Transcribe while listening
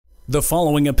The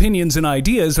following opinions and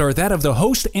ideas are that of the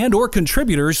host and or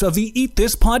contributors of the Eat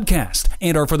This podcast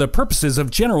and are for the purposes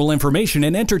of general information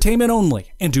and entertainment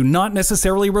only and do not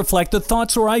necessarily reflect the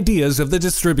thoughts or ideas of the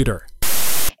distributor.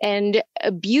 And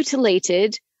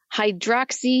butylated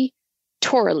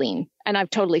hydroxytoluene. And I've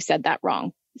totally said that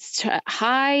wrong.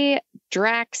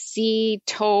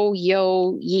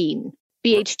 Hydroxytoluene.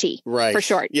 BHT, right, for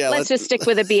short. Yeah, let's just stick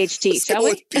with a BHT, shall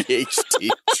we? BHT,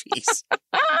 jeez.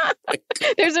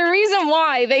 There's a reason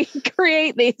why they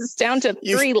create these down to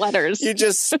three letters. You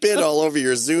just spit all over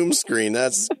your Zoom screen.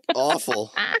 That's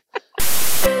awful.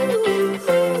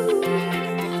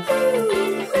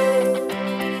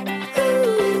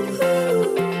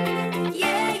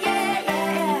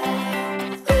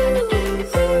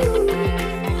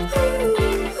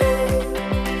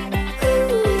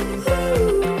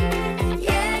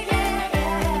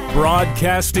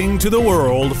 Broadcasting to the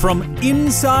world from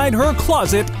inside her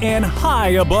closet and high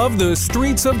above the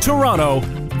streets of Toronto,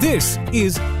 this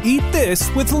is Eat This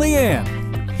with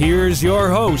Leanne. Here's your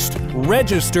host,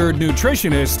 registered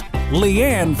nutritionist,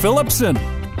 Leanne Phillipson.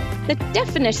 The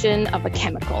definition of a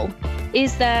chemical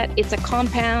is that it's a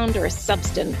compound or a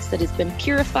substance that has been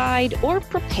purified or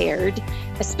prepared,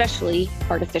 especially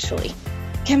artificially.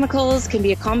 Chemicals can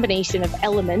be a combination of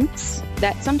elements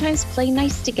that sometimes play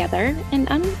nice together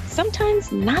and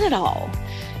sometimes not at all.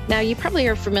 Now, you probably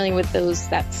are familiar with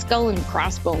that skull and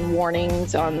crossbone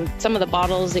warnings on some of the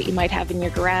bottles that you might have in your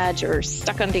garage or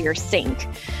stuck under your sink.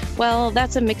 Well,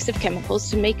 that's a mix of chemicals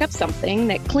to make up something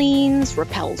that cleans,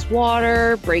 repels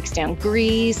water, breaks down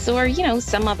grease, or,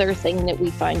 some other thing that we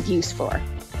find use for.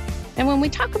 And when we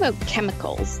talk about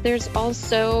chemicals, there's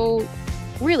also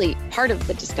really part of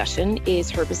the discussion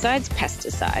is herbicides,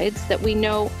 pesticides that we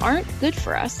know aren't good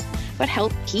for us, but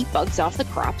help keep bugs off the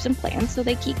crops and plants so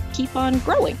they keep on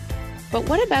growing. But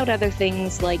what about other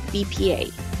things like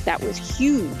BPA? That was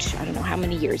huge, I don't know how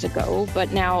many years ago,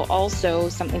 but now also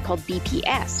something called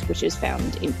BPS, which is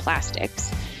found in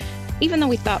plastics. Even though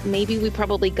we thought maybe we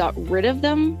probably got rid of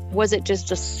them, was it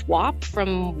just a swap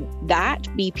from that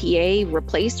BPA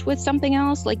replaced with something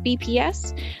else like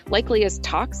BPS? Likely as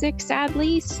toxic,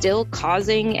 sadly, still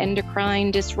causing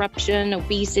endocrine disruption,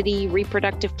 obesity,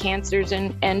 reproductive cancers,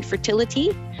 and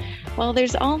fertility? Well,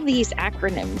 there's all these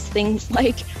acronyms, things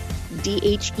like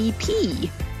DHEP,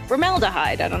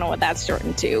 formaldehyde, I don't know what that's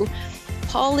shortened to,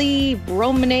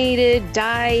 polybrominated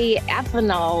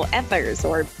diethanol ethers,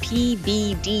 or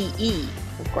PBDE.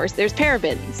 Of course, there's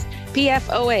parabens,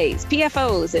 PFOAs,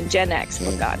 PFOs, and Gen X.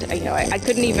 Oh God, I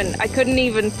couldn't even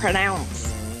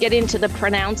get into the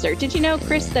pronouncer. Did you know,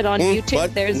 Chris, that on YouTube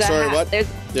what? there's what?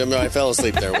 Yeah, I fell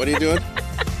asleep there. What are you doing?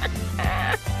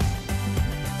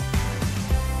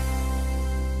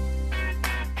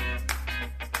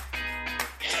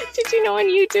 Did you know on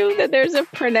YouTube that there's a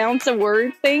pronounce a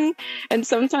word thing? And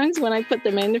sometimes when I put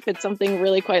them in, if it's something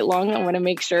really quite long, I want to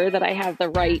make sure that I have the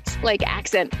right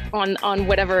accent on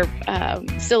whatever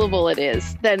syllable it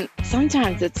is. Then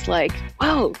sometimes it's like,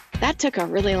 whoa, that took a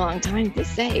really long time to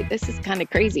say. This is kind of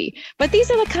crazy. But these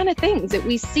are the kind of things that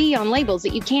we see on labels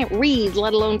that you can't read,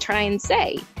 let alone try and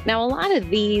say. Now, a lot of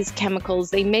these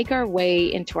chemicals, they make our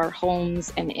way into our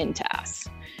homes and into us.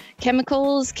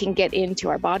 Chemicals can get into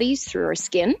our bodies through our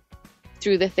skin,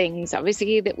 through the things,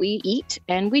 obviously, that we eat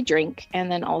and we drink,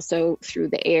 and then also through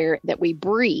the air that we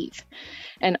breathe.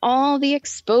 And all the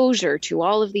exposure to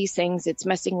all of these things, it's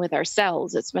messing with our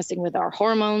cells, it's messing with our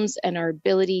hormones and our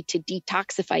ability to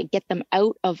detoxify, get them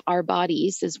out of our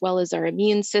bodies, as well as our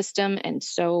immune system and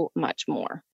so much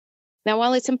more. Now,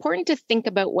 while it's important to think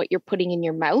about what you're putting in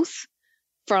your mouth,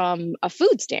 from a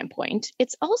food standpoint,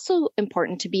 it's also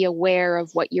important to be aware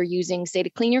of what you're using, say, to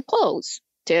clean your clothes,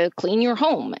 to clean your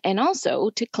home, and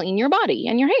also to clean your body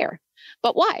and your hair.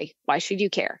 But why? Why should you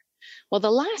care? Well,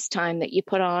 the last time that you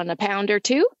put on a pound or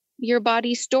two, your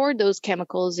body stored those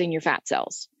chemicals in your fat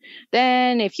cells.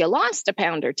 Then if you lost a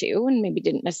pound or two and maybe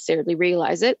didn't necessarily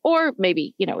realize it, or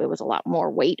maybe, it was a lot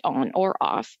more weight on or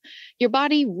off, your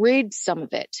body rid some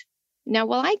of it. Now,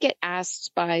 while I get asked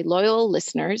by loyal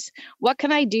listeners, what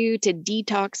can I do to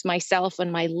detox myself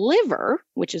and my liver,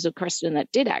 which is a question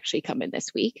that did actually come in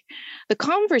this week, the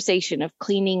conversation of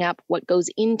cleaning up what goes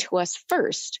into us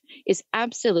first is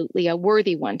absolutely a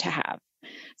worthy one to have.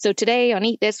 So today on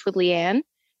Eat This with Leanne,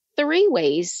 3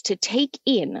 ways to take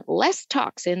in less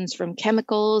toxins from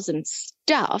chemicals and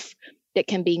stuff that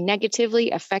can be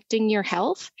negatively affecting your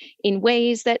health in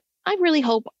ways that I really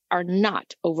hope are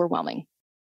not overwhelming.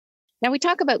 Now, we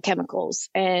talk about chemicals,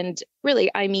 and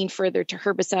really, I mean further to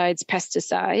herbicides,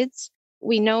 pesticides,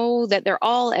 We know that they're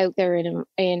all out there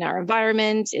in our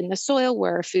environment, in the soil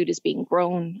where our food is being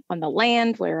grown, on the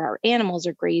land where our animals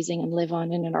are grazing and live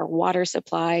on, and in our water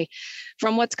supply,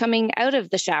 from what's coming out of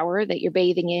the shower that you're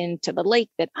bathing in to the lake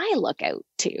that I look out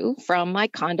to from my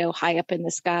condo high up in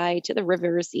the sky to the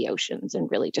rivers, the oceans, and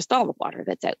really just all the water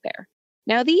that's out there.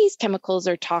 Now, these chemicals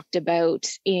are talked about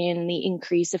in the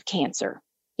increase of cancer,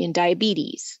 in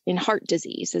diabetes, in heart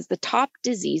disease, as the top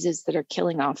diseases that are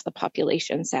killing off the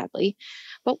population, sadly.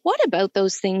 But what about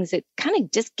those things that kind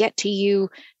of just get to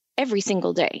you every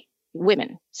single day?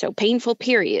 Women, so painful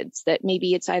periods that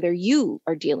maybe it's either you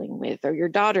are dealing with or your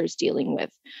daughter's dealing with,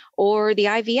 or the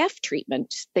IVF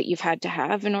treatment that you've had to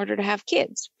have in order to have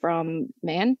kids from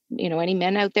men, any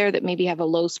men out there that maybe have a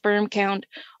low sperm count,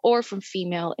 or from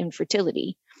female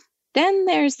infertility. Then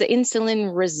there's the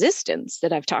insulin resistance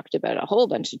that I've talked about a whole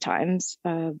bunch of times,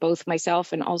 both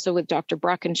myself and also with Dr.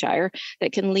 Brockenshire,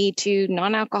 that can lead to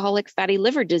non-alcoholic fatty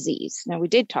liver disease. Now, we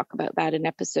did talk about that in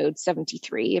episode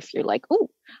 73. If you're like, oh,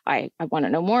 I want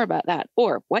to know more about that,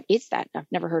 or what is that? I've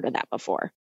never heard of that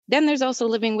before. Then there's also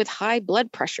living with high blood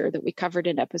pressure that we covered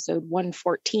in episode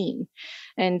 114,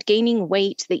 and gaining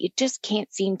weight that you just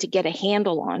can't seem to get a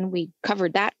handle on. We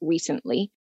covered that recently.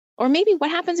 Or maybe what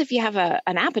happens if you have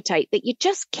an appetite that you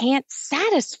just can't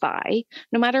satisfy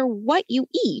no matter what you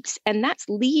eat. And that's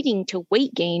leading to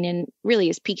weight gain and really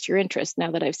has piqued your interest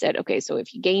now that I've said, okay, so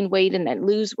if you gain weight and then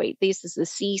lose weight, this is the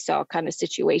seesaw kind of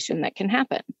situation that can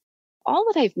happen. All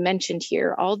that I've mentioned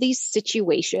here, all these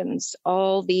situations,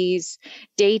 all these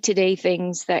day-to-day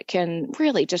things that can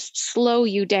really just slow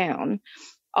you down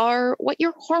are what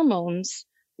your hormones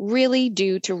really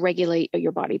do to regulate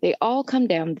your body. They all come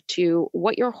down to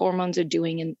what your hormones are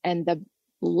doing and the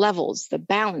levels, the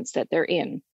balance that they're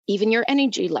in, even your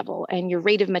energy level and your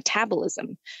rate of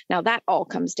metabolism. Now that all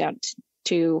comes down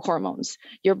to hormones,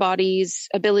 your body's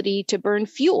ability to burn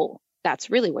fuel.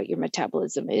 That's really what your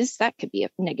metabolism is. That could be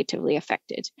negatively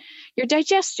affected. Your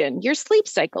digestion, your sleep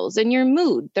cycles, and your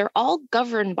mood, they're all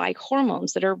governed by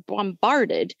hormones that are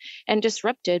bombarded and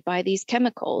disrupted by these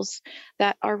chemicals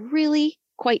that are really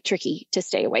quite tricky to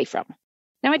stay away from.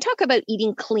 Now, I talk about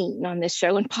eating clean on this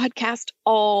show and podcast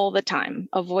all the time,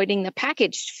 avoiding the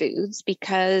packaged foods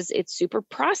because it's super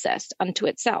processed unto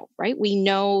itself, right? We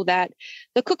know that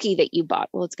the cookie that you bought,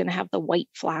 well, it's going to have the white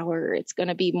flour. It's going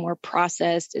to be more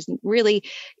processed.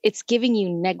 It's giving you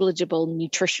negligible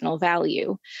nutritional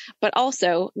value, but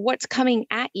also what's coming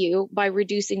at you by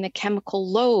reducing the chemical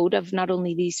load of not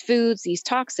only these foods, these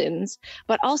toxins,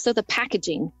 but also the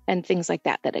packaging and things like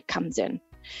that it comes in.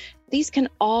 These can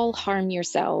all harm your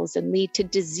cells and lead to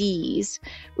disease.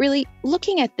 Really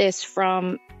looking at this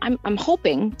I'm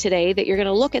hoping today that you're going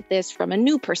to look at this from a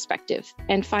new perspective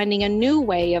and finding a new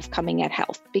way of coming at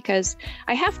health, because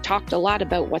I have talked a lot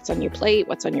about what's on your plate,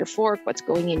 what's on your fork, what's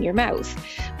going in your mouth.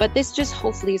 But this just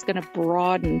hopefully is going to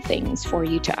broaden things for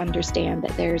you to understand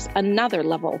that there's another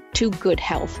level to good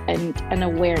health and an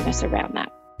awareness around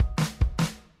that.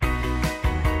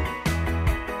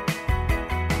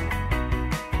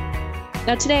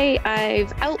 Now, today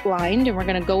I've outlined, and we're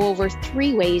going to go over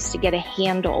 3 ways to get a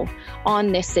handle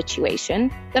on this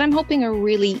situation that I'm hoping are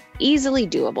really easily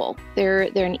doable. They're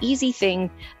an easy thing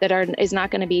that is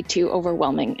not going to be too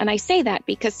overwhelming. And I say that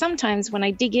because sometimes when I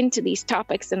dig into these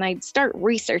topics and I start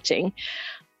researching,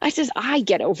 I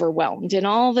get overwhelmed in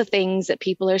all the things that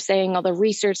people are saying, all the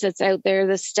research that's out there,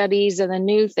 the studies and the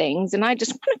new things. And I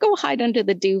just want to go hide under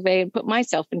the duvet and put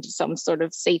myself into some sort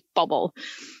of safe bubble.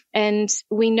 And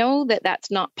we know that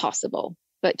that's not possible,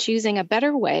 but choosing a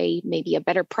better way, maybe a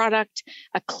better product,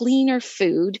 a cleaner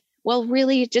food, well,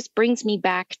 really it just brings me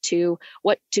back to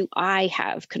what do I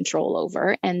have control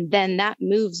over? And then that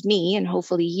moves me and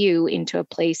hopefully you into a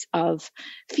place of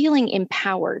feeling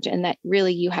empowered and that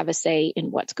really you have a say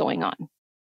in what's going on.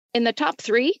 In the top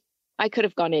 3, I could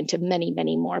have gone into many,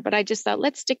 many more, but I just thought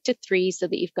let's stick to 3 so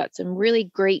that you've got some really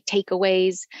great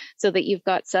takeaways, so that you've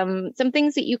got some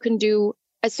things that you can do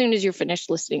as soon as you're finished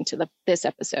listening to this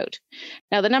episode.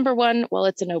 Now, the number 1, well,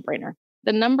 it's a no-brainer.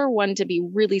 The number 1, to be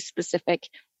really specific,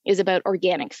 is about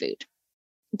organic food.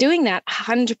 Doing that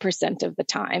 100% of the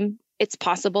time, it's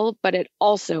possible, but it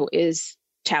also is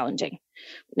challenging.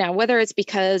 Now, whether it's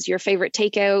because your favorite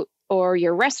takeout or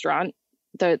your restaurant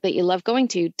that you love going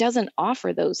to doesn't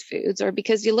offer those foods, or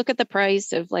because you look at the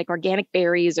price of like organic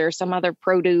berries or some other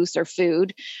produce or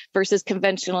food versus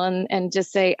conventional and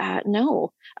just say,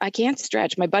 no, I can't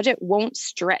stretch. My budget won't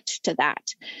stretch to that.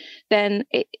 Then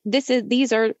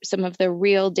these are some of the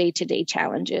real day-to-day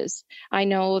challenges. I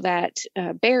know that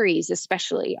berries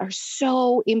especially are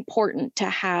so important to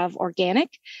have organic,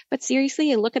 but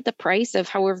seriously, I look at the price of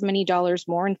however many dollars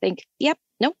more and think, yep,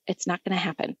 Nope, it's not going to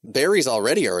happen. Berries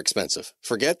already are expensive.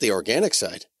 Forget the organic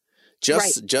side.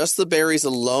 Just the berries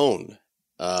alone.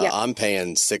 I'm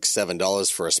paying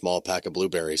 $6-7 for a small pack of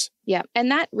blueberries. Yeah.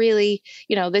 And that really,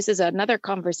 this is another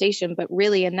conversation, but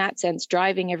really in that sense,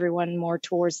 driving everyone more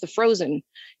towards the frozen.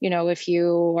 If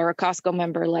you are a Costco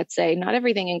member, let's say, not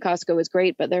everything in Costco is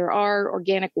great, but there are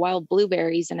organic wild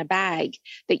blueberries in a bag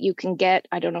that you can get.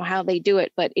 I don't know how they do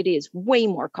it, but it is way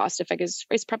more cost effective.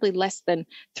 It's probably less than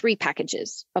 3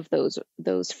 packages of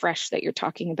those fresh that you're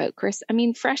talking about, Chris. I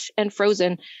mean, fresh and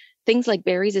frozen. Things like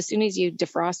berries, as soon as you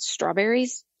defrost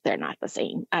strawberries, they're not the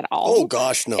same at all. Oh,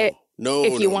 gosh, no.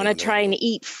 If you want to try and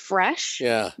eat fresh,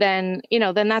 then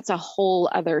that's a whole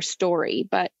other story.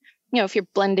 But, if you're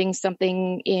blending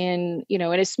something in a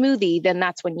smoothie, then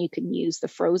that's when you can use the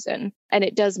frozen. And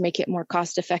it does make it more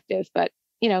cost effective. But,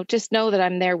 just know that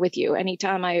I'm there with you.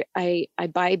 Anytime I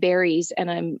buy berries and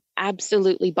I'm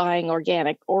absolutely buying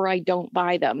organic, or I don't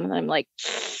buy them, and I'm like,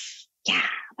 yeah,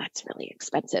 that's really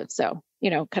expensive. So,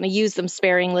 kind of use them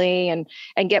sparingly and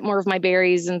get more of my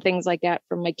berries and things like that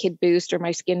from my Kid Boost or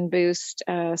my Skin Boost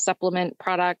supplement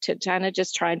product to kind of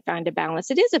just try and find a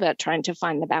balance. It is about trying to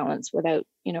find the balance without,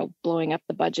 blowing up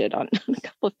the budget on a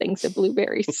couple of things of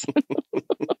blueberries.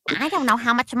 I don't know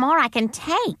how much more I can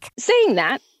take. Saying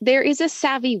that, there is a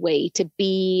savvy way to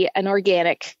be an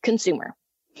organic consumer.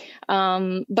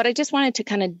 But I just wanted to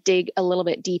kind of dig a little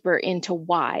bit deeper into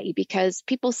why, because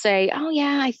people say, oh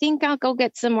yeah, I think I'll go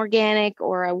get some organic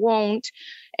or I won't.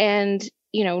 And,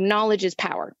 knowledge is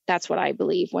power. That's what I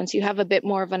believe. Once you have a bit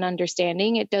more of an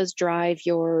understanding, it does drive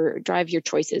your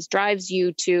choices, drives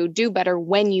you to do better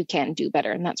when you can do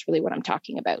better. And that's really what I'm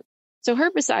talking about. So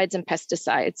herbicides and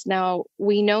pesticides. Now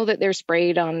we know that they're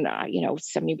sprayed on,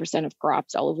 70% of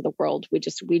crops all over the world.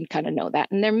 We kind of know that,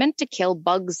 and they're meant to kill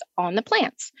bugs on the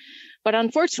plants, but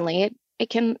unfortunately it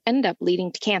can end up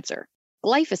leading to cancer.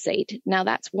 Glyphosate. Now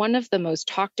that's one of the most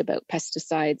talked about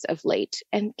pesticides of late.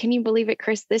 And can you believe it,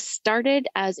 Chris? This started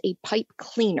as a pipe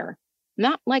cleaner,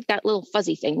 not like that little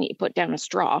fuzzy thing that you put down a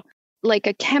straw, like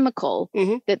a chemical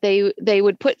that they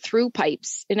would put through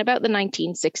pipes in about the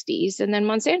 1960s. And then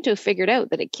Monsanto figured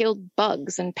out that it killed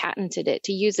bugs and patented it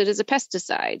to use it as a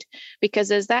pesticide,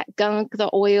 because as that gunk, the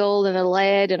oil and the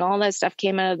lead and all that stuff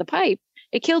came out of the pipe,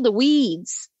 it killed the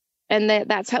weeds. And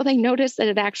that's how they noticed that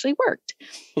it actually worked.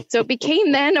 So it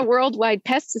became then a worldwide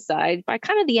pesticide by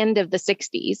kind of the end of the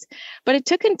 60s. But it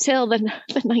took until the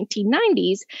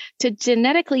 1990s to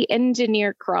genetically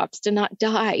engineer crops to not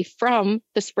die from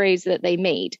the sprays that they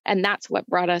made. And that's what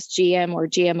brought us GM or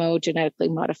GMO, genetically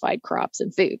modified crops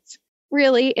and foods.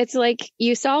 Really, it's like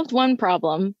you solved one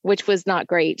problem, which was not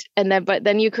great. But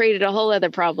then you created a whole other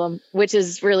problem, which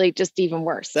is really just even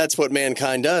worse. That's what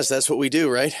mankind does. That's what we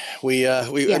do, right?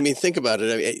 I mean, think about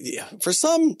it. I mean, for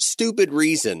some stupid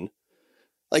reason,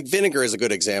 like vinegar is a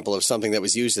good example of something that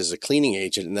was used as a cleaning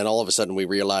agent. And then all of a sudden we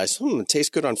realize, it tastes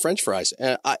good on French fries.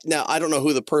 Now, I don't know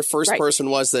who the first person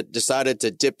was that decided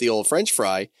to dip the old French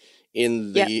fry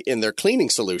in their cleaning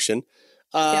solution.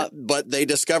 But they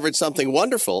discovered something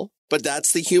wonderful. But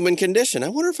that's the human condition. I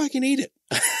wonder if I can eat it.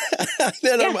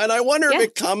 And I wonder if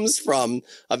it comes from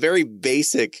a very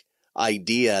basic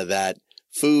idea that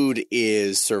food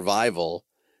is survival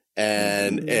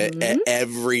and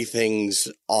everything's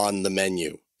on the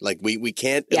menu. Like we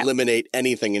can't eliminate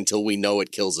anything until we know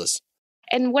it kills us.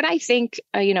 And what I think,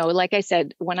 like I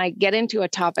said, when I get into a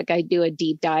topic, I do a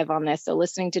deep dive on this. So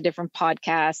listening to different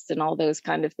podcasts and all those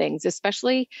kind of things,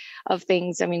 especially of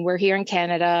things. I mean, we're here in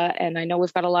Canada and I know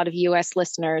we've got a lot of US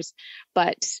listeners,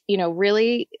 but,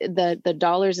 really the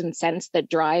dollars and cents that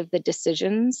drive the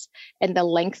decisions and the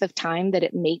length of time that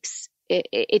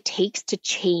it takes to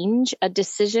change a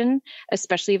decision,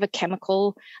 especially of a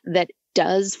chemical that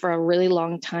does for a really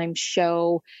long time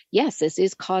show, yes, this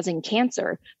is causing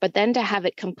cancer, but then to have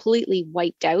it completely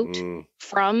wiped out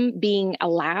from being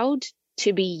allowed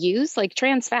to be used, like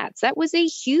trans fats, that was a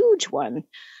huge one,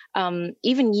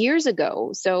 even years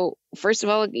ago. So first of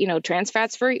all, trans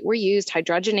fats were used,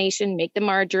 hydrogenation, make the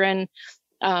margarine,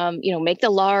 make the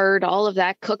lard, all of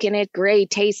that, cook in it, great,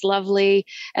 tastes lovely.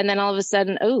 And then all of a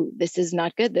sudden, this is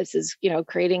not good. This is,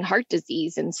 creating heart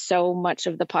disease in so much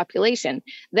of the population.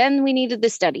 Then we needed the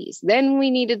studies. Then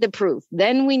we needed the proof.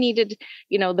 Then we needed,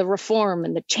 the reform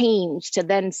and the change to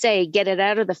then say, get it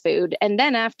out of the food. And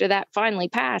then after that finally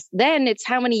passed, then it's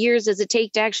how many years does it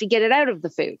take to actually get it out of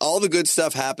the food? All the good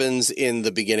stuff happens in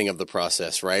the beginning of the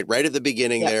process, right? Right at the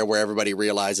beginning there where everybody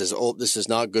realizes, this is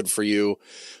not good for you.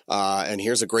 And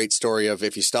here's a great story of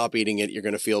if you stop eating it, you're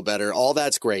going to feel better. All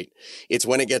that's great. It's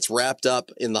when it gets wrapped up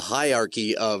in the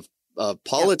hierarchy of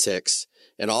politics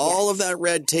and all of that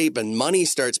red tape and money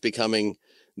starts becoming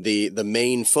the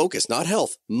main focus, not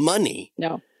health, money.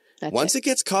 No. Once it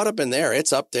gets caught up in there,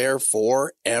 it's up there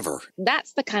forever.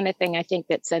 That's the kind of thing I think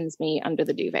that sends me under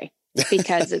the duvet,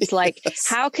 because it's like, yes.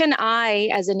 How can I,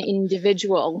 as an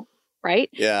individual, right?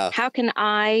 Yeah. How can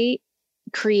I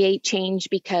create change?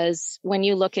 Because when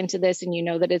you look into this and you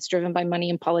know that it's driven by money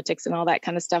and politics and all that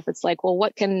kind of stuff, it's like, well,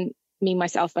 what can me,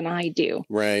 myself, and I do?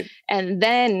 Right. And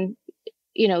then,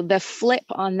 the flip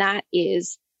on that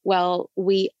is, well,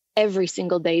 we every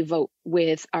single day vote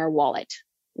with our wallet.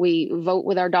 We vote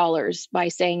with our dollars by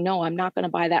saying, no, I'm not going to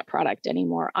buy that product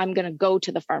anymore. I'm going to go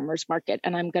to the farmer's market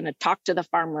and I'm going to talk to the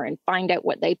farmer and find out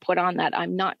what they put on that.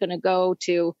 I'm not going to go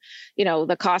to,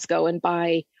 the Costco and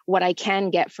buy what I can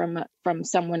get from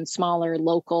someone smaller,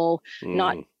 local,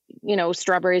 not,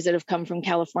 strawberries that have come from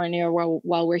California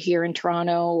while we're here in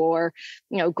Toronto, or,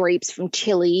 grapes from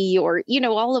Chile, or,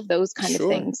 all of those kind of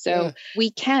things. So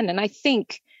we can. And I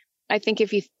think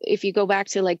if you go back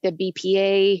to like the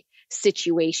BPA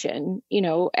situation,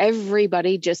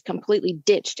 everybody just completely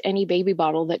ditched any baby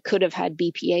bottle that could have had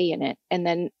BPA in it. And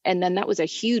then that was a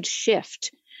huge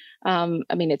shift.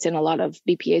 It's in a lot of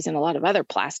BPAs and a lot of other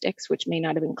plastics, which may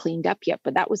not have been cleaned up yet,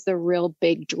 but that was the real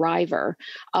big driver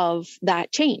of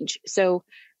that change. So,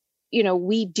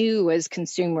 we do, as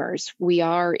consumers, we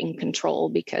are in control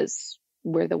because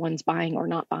we're the ones buying or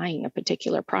not buying a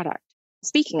particular product.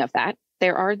 Speaking of that,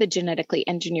 there are the genetically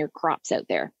engineered crops out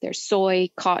there. There's soy,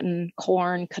 cotton,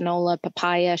 corn, canola,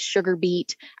 papaya, sugar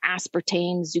beet,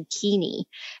 aspartame, zucchini,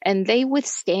 and they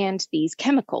withstand these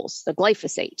chemicals, the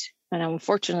glyphosate. And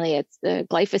unfortunately, the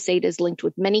glyphosate is linked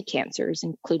with many cancers,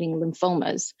 including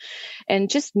lymphomas. And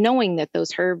just knowing that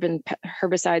those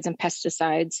herbicides and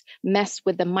pesticides mess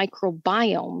with the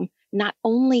microbiome, not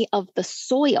only of the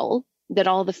soil that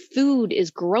all the food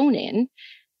is grown in,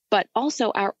 but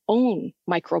also our own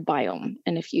microbiome.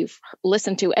 And if you've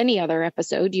listened to any other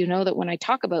episode, you know that when I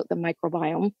talk about the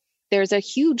microbiome, there's a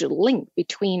huge link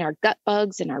between our gut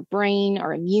bugs and our brain,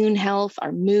 our immune health,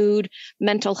 our mood,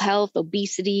 mental health,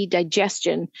 obesity,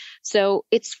 digestion. So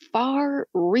it's far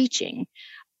reaching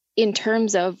in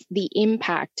terms of the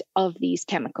impact of these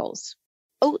chemicals.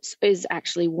 Oats is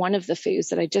actually one of the foods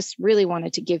that I just really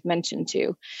wanted to give mention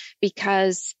to,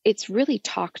 because it's really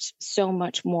talked so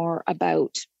much more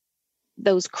about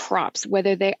those crops,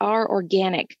 whether they are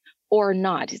organic or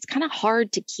not. It's kind of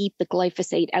hard to keep the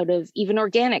glyphosate out of even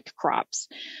organic crops,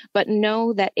 but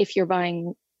know that if you're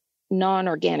buying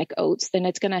non-organic oats, then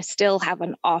it's going to still have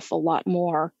an awful lot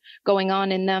more going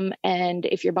on in them. And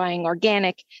if you're buying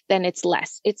organic, then it's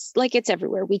less. It's like it's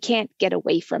everywhere. We can't get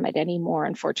away from it anymore,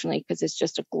 unfortunately, because it's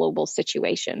just a global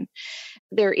situation.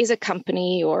 There is a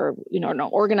company or, an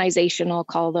organization, I'll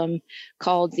call them,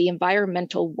 called the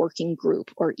Environmental Working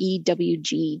Group, or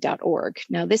EWG.org.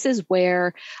 Now, this is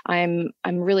where I'm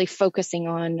really focusing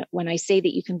on when I say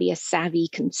that you can be a savvy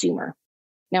consumer.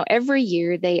 Now, every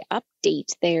year they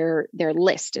update their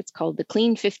list. It's called the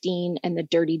Clean 15 and the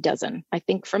Dirty Dozen. I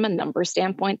think from a number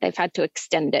standpoint, they've had to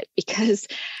extend it because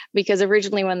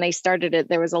originally when they started it,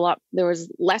 there was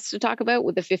less to talk about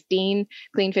with the Clean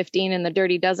 15 and the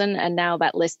Dirty Dozen. And now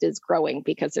that list is growing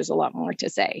because there's a lot more to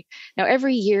say. Now,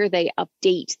 every year they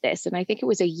update this. And I think it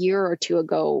was a year or two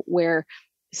ago where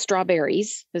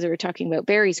strawberries, as we were talking about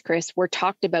berries, Chris, were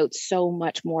talked about so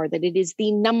much more, that it is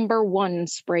the number one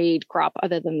sprayed crop,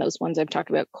 other than those ones I've talked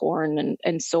about, corn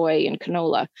and soy and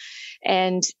canola.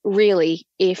 And really,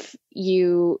 if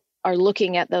you are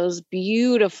looking at those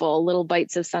beautiful little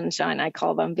bites of sunshine, I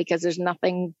call them, because there's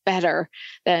nothing better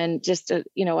than just a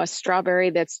strawberry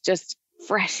that's just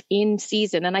fresh in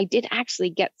season. And I did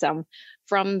actually get some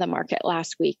from the market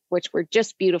last week, which were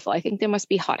just beautiful. I think they must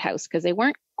be hothouse because they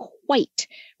weren't quite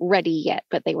ready yet,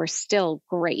 but they were still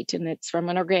great. And it's from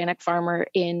an organic farmer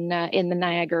in the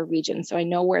Niagara region. So I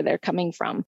know where they're coming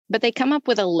from. But they come up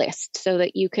with a list so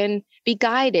that you can be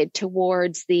guided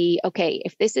towards okay,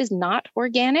 if this is not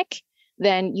organic,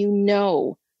 then you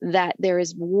know that there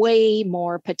is way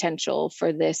more potential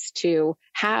for this to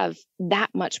have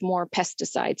that much more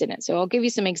pesticides in it. So I'll give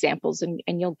you some examples and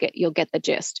you'll get the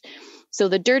gist. So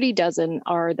the Dirty Dozen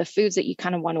are the foods that you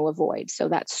kind of want to avoid. So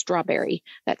that's strawberry,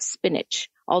 that's spinach,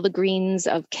 all the greens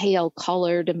of kale,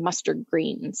 collard, and mustard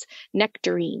greens,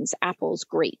 nectarines, apples,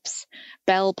 grapes,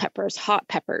 bell peppers, hot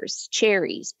peppers,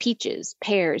 cherries, peaches,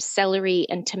 pears, celery,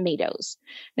 and tomatoes.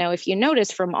 Now, if you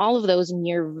notice from all of those and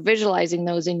you're visualizing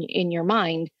those in your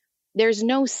mind, there's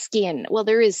no skin. Well,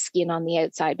 there is skin on the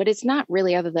outside, but it's not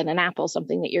really, other than an apple,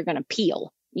 something that you're going to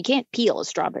peel. You can't peel a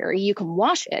strawberry. You can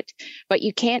wash it, but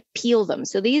you can't peel them.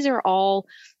 So these are all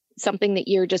something that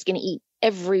you're just going to eat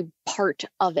every part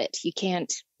of it. You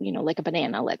can't, like a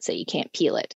banana, let's say, you can't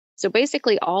peel it. So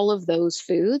basically all of those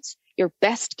foods, your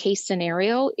best case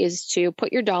scenario is to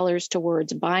put your dollars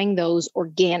towards buying those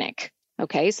organic.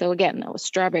 Okay. So again, those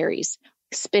strawberries,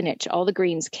 spinach, all the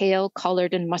greens, kale,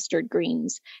 collard and mustard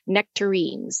greens,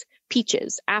 nectarines,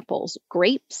 peaches, apples,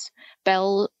 grapes,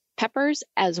 bell peppers,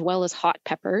 as well as hot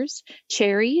peppers,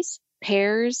 cherries,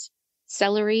 pears,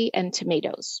 celery, and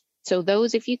tomatoes. So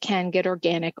those, if you can, get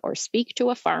organic or speak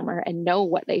to a farmer and know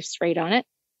what they've sprayed on it.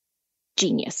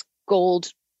 Genius.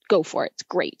 Gold. Go for it. It's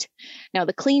great. Now,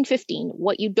 the Clean 15,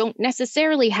 what you don't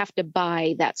necessarily have to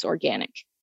buy that's organic.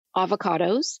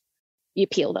 Avocados, you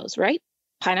peel those, right?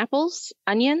 Pineapples,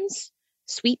 onions,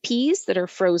 sweet peas that are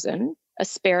frozen,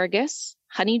 asparagus,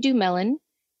 honeydew melon,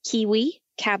 kiwi,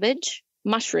 cabbage,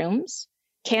 mushrooms,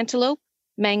 cantaloupe,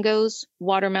 mangoes,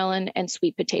 watermelon, and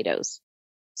sweet potatoes.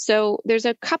 So there's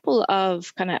a couple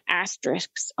of kind of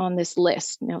asterisks on this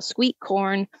list. Now, sweet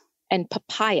corn and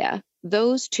papaya,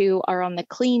 those two are on the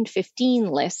Clean 15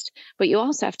 list, but you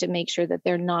also have to make sure that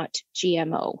they're not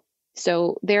GMO.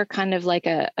 So they're kind of like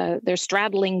they're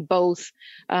straddling both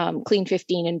Clean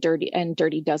 15 and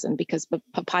Dirty Dozen, because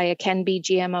papaya can be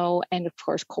GMO, and of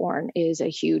course corn is a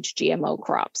huge GMO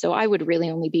crop. So I would really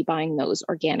only be buying those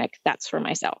organic. That's for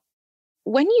myself.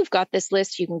 When you've got this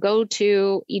list, you can go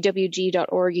to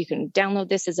ewg.org. You can download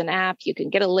this as an app. You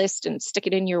can get a list and stick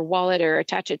it in your wallet or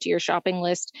attach it to your shopping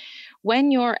list.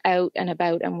 When you're out and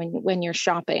about and when you're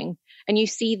shopping and you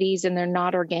see these and they're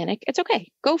not organic, it's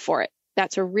okay. Go for it.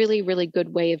 That's a really, really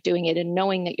good way of doing it, and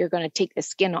knowing that you're going to take the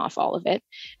skin off all of it.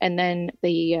 And then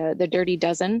the Dirty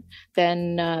Dozen,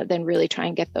 then really try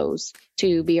and get those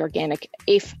to be organic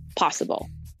if possible.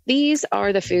 These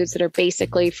are the foods that are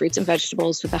basically fruits and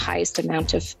vegetables with the highest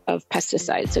amount of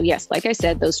pesticides. So yes, like I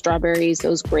said, those strawberries,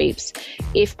 those grapes,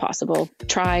 if possible,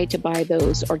 try to buy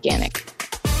those organic.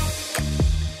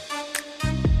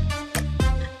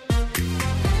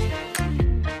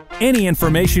 Any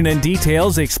information and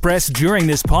details expressed during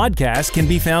this podcast can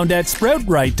be found at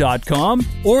sproutright.com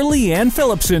or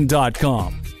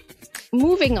leannephillipson.com.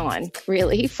 Moving on,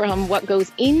 really, from what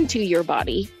goes into your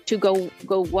body to go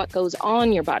what goes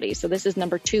on your body. So this is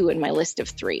number 2 in my list of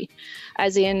 3,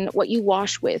 as in what you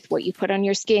wash with, what you put on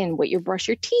your skin, what you brush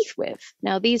your teeth with.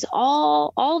 Now, these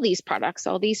all these products,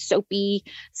 all these soapy,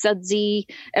 sudsy,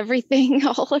 everything,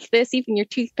 all of this, even your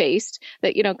toothpaste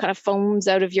that, kind of foams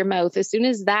out of your mouth. As soon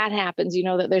as that happens, you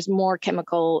know that there's more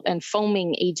chemical and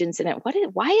foaming agents in it.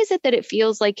 Why is it that it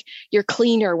feels like you're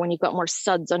cleaner when you've got more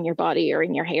suds on your body or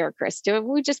in your hair, Chris? Have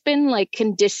we just been like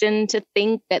conditioned to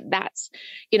think that that's,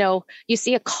 you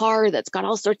see a car that's got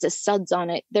all sorts of suds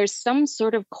on it. There's some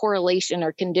sort of correlation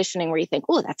or conditioning where you think,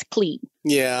 oh, that's clean.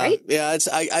 Yeah. Right? Yeah.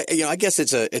 I guess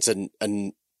it's a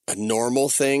normal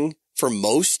thing for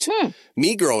most.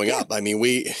 Me growing up, I mean,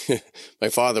 my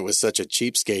father was such a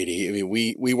cheapskate. I mean,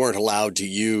 we weren't allowed to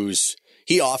use,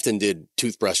 he often did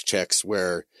toothbrush checks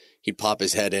where he'd pop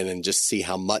his head in and just see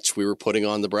how much we were putting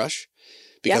on the brush.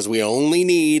 Because we only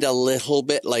need a little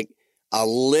bit,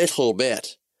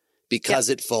 because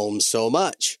it foams so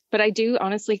much. But I do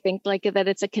honestly think that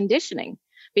it's a conditioning,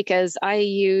 because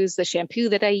the shampoo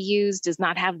that I use does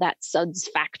not have that suds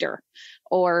factor.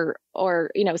 Or,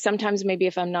 sometimes maybe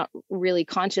if I'm not really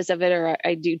conscious of it, or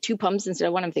I do 2 pumps instead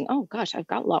of 1, I'm thinking, oh gosh, I've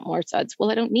got a lot more suds. Well,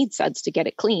 I don't need suds to get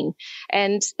it clean.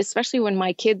 And especially when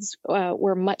my kids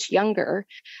were much younger,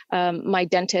 my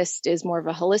dentist is more of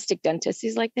a holistic dentist.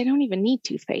 He's like, they don't even need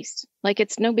toothpaste. Like,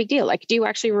 it's no big deal. Like, do you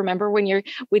actually remember when you're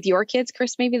with your kids,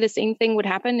 Chris, maybe the same thing would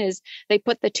happen is you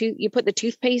put the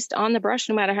toothpaste on the brush,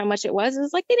 no matter how much it was.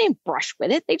 It's like, they didn't brush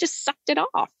with it. They just sucked it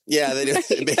off. Yeah. They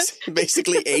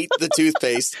basically ate the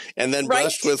toothpaste and then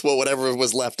brushed with whatever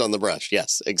was left on the brush.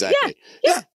 Yes, exactly.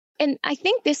 Yeah. And I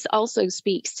think this also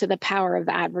speaks to the power of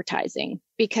advertising,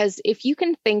 because if you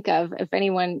can think of, if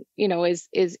anyone, is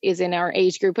in our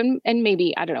age group, and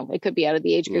maybe, I don't know, it could be out of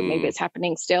the age group. Maybe it's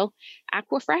happening still.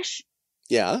 Aquafresh.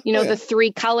 Yeah. The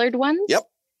 3 colored ones. Yep.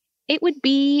 It would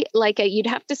be like you'd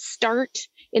have to start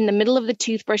in the middle of the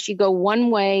toothbrush. You go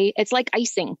one way. It's like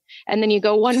icing. And then you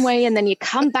go one way and then you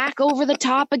come back over the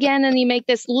top again. And you make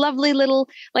this lovely little,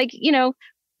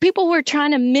 people were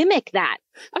trying to mimic that.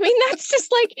 I mean, that's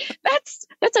just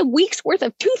that's a week's worth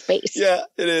of toothpaste. Yeah,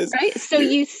 it is. Right. So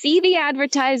you see the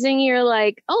advertising, you're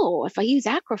like, oh, if I use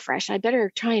Aquafresh, I better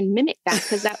try and mimic that,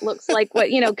 because that looks like what,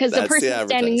 because the person's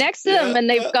standing next to them and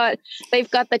they've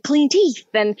got the clean teeth.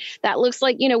 And that looks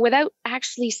like, without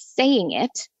actually saying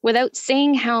it, without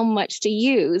saying how much to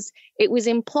use, it was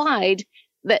implied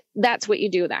that's what you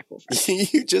do with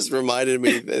Aquafresh. You just reminded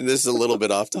me, and this is a little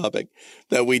bit off topic,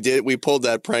 that we pulled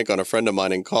that prank on a friend of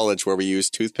mine in college where we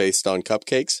used toothpaste on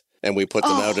cupcakes and we put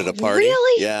them out at a party.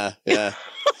 Really? Yeah.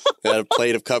 They had a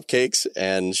plate of cupcakes,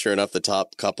 and sure enough, the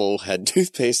top couple had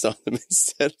toothpaste on them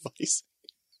instead of ice.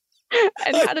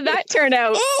 And how did that turn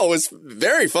out? Oh, it was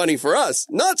very funny for us.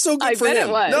 Not so good for him. It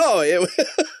was. No, it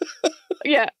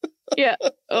Yeah. Yeah.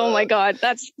 Oh my God.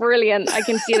 That's brilliant. I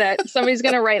can see that. Somebody's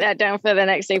going to write that down for the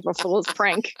next April Fool's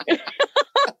prank.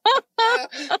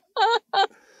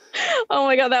 Oh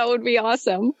my God. That would be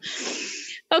awesome.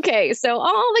 Okay. So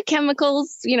all the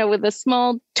chemicals, with the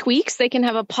small tweaks, they can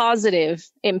have a positive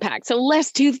impact. So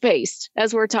less toothpaste,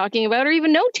 as we're talking about, or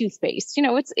even no toothpaste,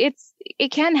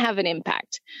 it can have an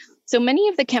impact. So many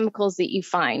of the chemicals that you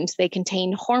find, they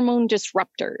contain hormone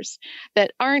disruptors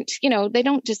that aren't, they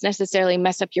don't just necessarily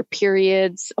mess up your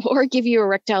periods or give you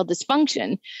erectile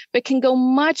dysfunction, but can go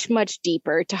much, much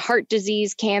deeper to heart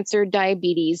disease, cancer,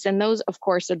 diabetes. And those, of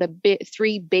course, are the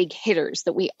three big hitters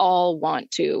that we all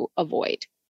want to avoid.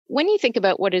 When you think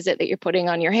about what is it that you're putting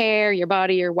on your hair, your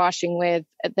body, you're washing with,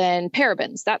 then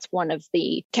parabens, that's one of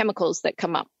the chemicals that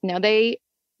come up. Now, they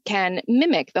can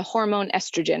mimic the hormone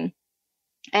estrogen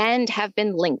and have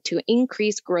been linked to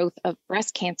increased growth of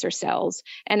breast cancer cells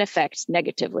and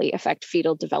negatively affect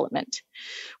fetal development.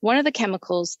 One of the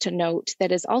chemicals to note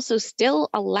that is also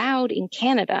still allowed in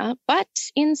Canada, but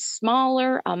in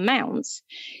smaller amounts,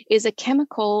 is a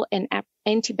chemical and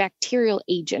antibacterial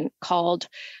agent called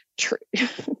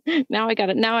now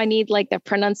I need like the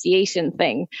pronunciation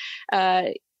thing,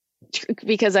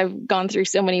 because I've gone through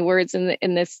so many words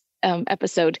in this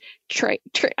episode. I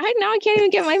can't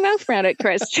even get my mouth around it,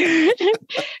 Chris.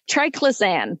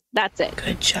 Triclosan. That's it.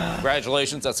 Good job.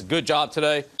 Congratulations. That's a good job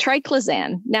today.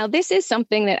 Triclosan. Now, this is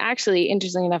something that actually,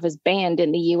 interestingly enough, is banned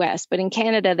in the US, but in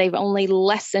Canada, they've only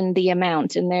lessened the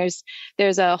amount. And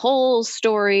there's a whole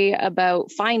story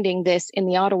about finding this in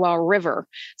the Ottawa River.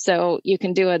 So you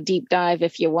can do a deep dive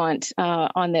if you want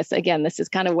on this. Again, this is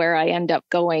kind of where I end up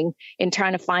going in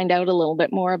trying to find out a little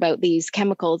bit more about these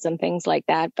chemicals and things like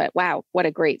that. But wow, what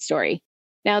a great story.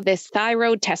 Now, this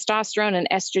thyroid, testosterone, and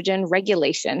estrogen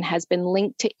regulation has been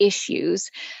linked to issues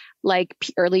like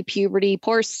early puberty,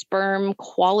 poor sperm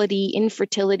quality,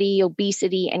 infertility,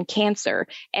 obesity, and cancer,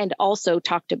 and also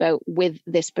talked about with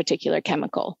this particular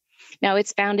chemical. Now,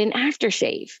 it's found in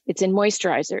aftershave. It's in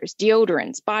moisturizers,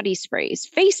 deodorants, body sprays,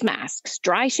 face masks,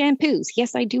 dry shampoos.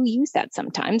 Yes, I do use that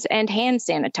sometimes, and hand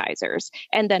sanitizers.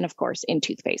 And then, of course, in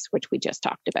toothpaste, which we just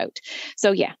talked about.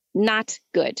 So yeah, not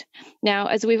good. Now,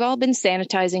 as we've all been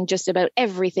sanitizing just about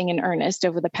everything in earnest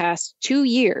over the past 2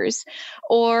 years,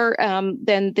 or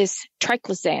then this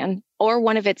triclosan, or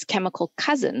one of its chemical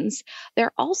cousins,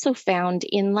 they're also found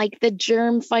in like the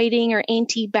germ fighting or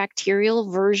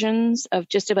antibacterial versions of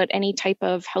just about any type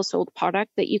of household product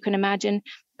that you can imagine.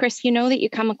 Chris, that you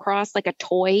come across like a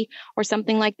toy or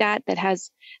something like that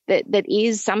that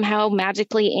is somehow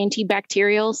magically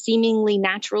antibacterial, seemingly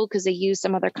natural because they use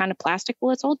some other kind of plastic.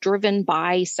 Well, it's all driven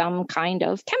by some kind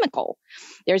of chemical.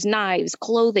 There's knives,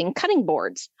 clothing, cutting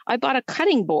boards. I bought a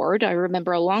cutting board, I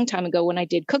remember a long time ago when I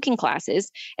did cooking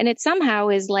classes, and it somehow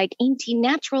is like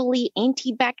naturally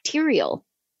antibacterial.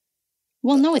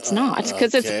 Well, no, it's not,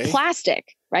 because it's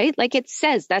plastic, right? Like it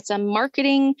says, that's a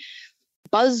marketing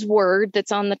buzzword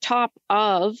that's on the top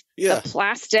of the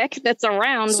plastic that's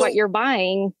around what you're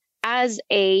buying as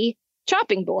a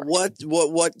chopping board.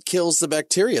 What kills the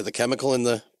bacteria? The chemical in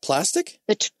the plastic?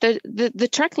 The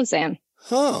triclosan.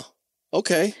 Huh.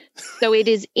 Okay. So it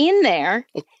is in there.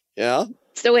 Yeah.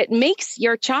 So it makes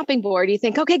your chopping board, you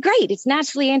think, okay, great, it's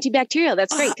naturally antibacterial.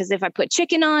 That's great, because if I put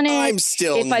chicken on it,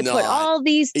 if I put all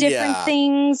these different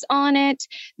things on it,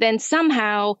 then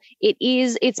somehow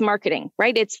it's marketing,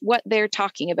 right? It's what they're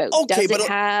talking about. Okay, Does it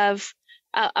have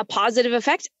a positive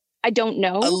effect? I don't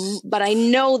know, but I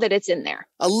know that it's in there.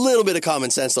 A little bit of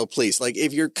common sense, though, please. Like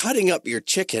if you're cutting up your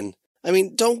chicken,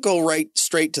 don't go right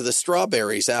straight to the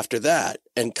strawberries after that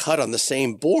and cut on the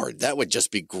same board. That would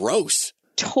just be gross.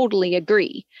 Totally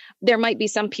agree. There might be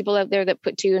some people out there that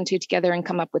put 2 and 2 together and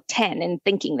come up with 10 and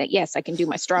thinking that, yes, I can do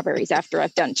my strawberries after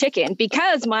I've done chicken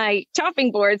because my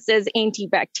chopping board says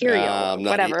antibacterial,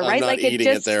 whatever, right? I'm not eating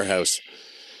at their house.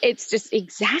 It's just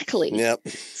exactly. Yep.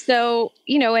 So,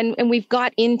 and we've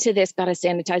got into this, got to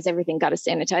sanitize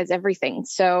everything.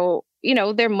 So,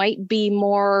 there might be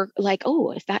more like,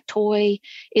 oh, if that toy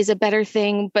is a better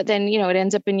thing, but then, it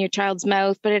ends up in your child's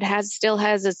mouth, but it still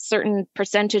has a certain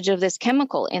percentage of this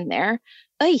chemical in there.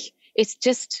 It's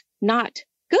just not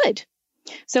good.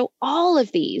 So all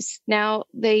of these, now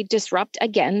they disrupt,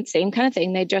 again, same kind of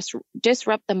thing. They just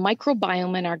disrupt the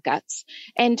microbiome in our guts.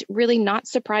 And really, not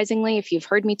surprisingly, if you've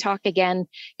heard me talk again,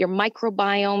 your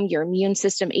microbiome, your immune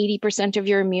system, 80% of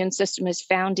your immune system is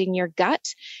found in your gut.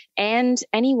 And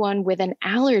anyone with an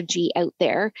allergy out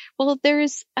there, well,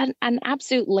 there's an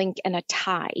absolute link and a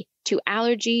tie to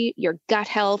allergy, your gut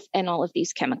health, and all of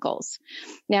these chemicals.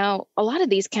 Now, a lot of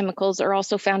these chemicals are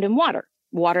also found in water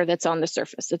that's on the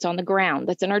surface, that's on the ground,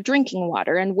 that's in our drinking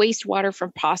water, and wastewater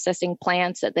from processing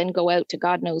plants that then go out to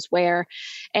God knows where.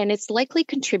 And it's likely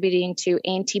contributing to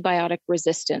antibiotic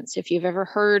resistance. If you've ever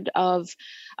heard of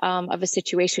a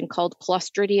situation called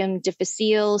Clostridium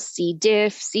difficile, C.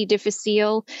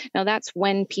 difficile, now that's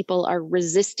when people are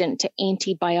resistant to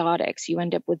antibiotics. You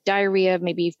end up with diarrhea,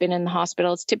 maybe you've been in the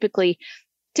hospital. It's typically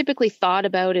thought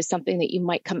about as something that you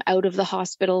might come out of the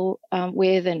hospital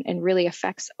with and really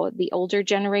affects the older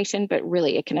generation, but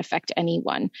really it can affect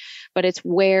anyone. But it's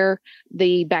where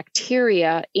the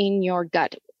bacteria in your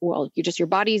gut, well, your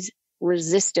body's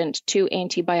resistant to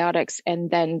antibiotics, and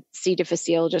then C.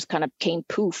 difficile just kind of came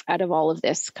poof out of all of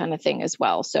this kind of thing as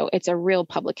well. So it's a real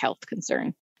public health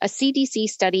concern. A CDC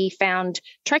study found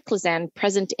triclosan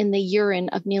present in the urine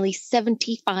of nearly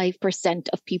 75%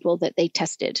 of people that they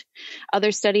tested.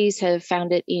 Other studies have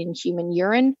found it in human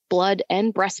urine, blood,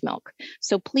 and breast milk.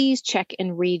 So please check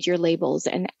and read your labels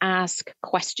and ask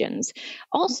questions.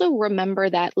 Also remember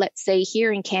that, let's say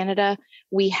here in Canada,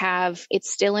 it's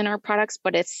still in our products,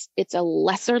 but it's a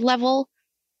lesser level.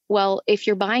 Well, if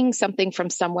you're buying something from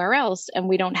somewhere else and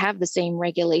we don't have the same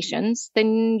regulations,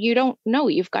 then you don't know.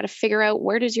 You've got to figure out,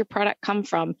 where does your product come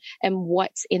from and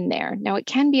what's in there. Now, it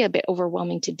can be a bit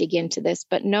overwhelming to dig into this,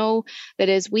 but know that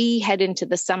as we head into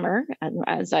the summer, and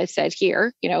as I said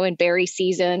here, in berry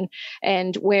season,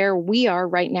 and where we are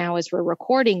right now as we're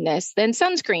recording this, then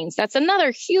sunscreens, that's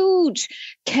another huge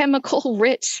chemical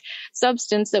rich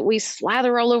substance that we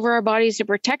slather all over our bodies to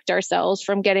protect ourselves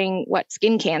from getting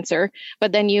skin cancer.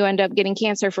 But then you end up getting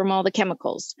cancer from all the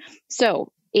chemicals.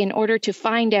 So in order to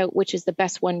find out which is the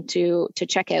best one to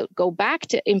check out, go back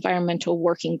to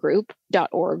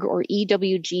environmentalworkinggroup.org or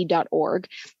EWG.org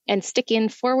and stick in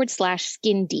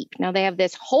 /skin deep. Now they have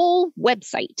this whole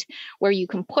website where you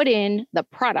can put in the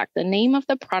product, the name of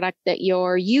the product that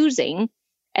you're using,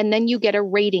 and then you get a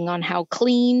rating on how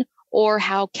clean or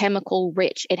how chemical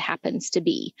rich it happens to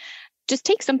be. Just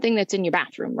take something that's in your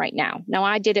bathroom right now. Now,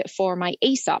 I did it for my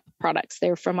Aesop products.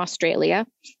 They're from Australia.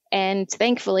 And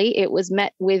thankfully, it was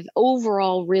met with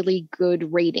overall really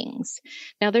good ratings.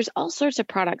 Now, there's all sorts of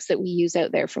products that we use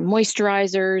out there, from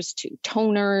moisturizers to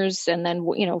toners. And then,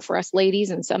 for us ladies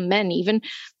and some men, even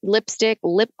lipstick,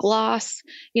 lip gloss.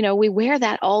 We wear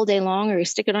that all day long, or you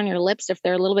stick it on your lips if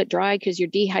they're a little bit dry because you're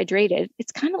dehydrated.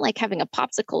 It's kind of like having a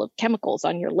popsicle of chemicals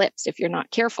on your lips if you're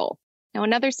not careful. Now,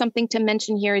 another something to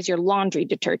mention here is your laundry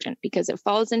detergent, because it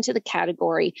falls into the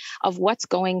category of what's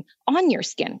going on your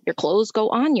skin. Your clothes go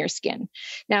on your skin.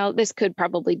 Now, this could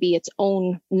probably be its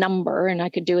own number, and I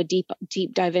could do a deep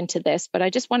dive into this, but I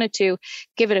just wanted to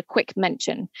give it a quick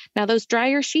mention. Now, those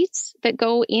dryer sheets that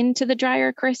go into the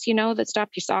dryer, Chris, that stop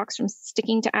your socks from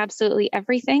sticking to absolutely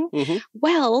everything. Mm-hmm.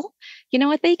 Well, you know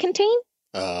what they contain?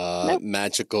 Nope.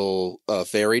 Magical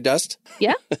fairy dust?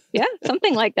 Yeah,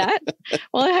 something like that.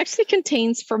 Well, it actually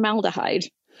contains formaldehyde.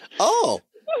 Oh,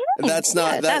 that's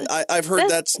not I've heard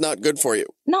that's not good for you.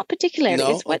 Not particularly.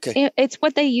 No? It's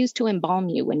what they use to embalm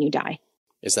you when you die.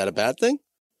 Is that a bad thing?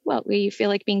 Well, you feel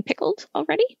like being pickled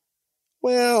already?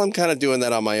 Well, I'm kind of doing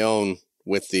that on my own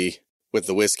with the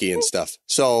whiskey and stuff.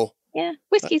 So yeah,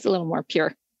 whiskey's a little more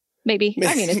pure. Maybe.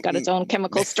 I mean, it's got its own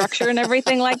chemical structure and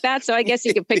everything like that. So I guess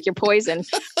you could pick your poison: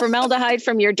 formaldehyde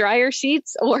from your dryer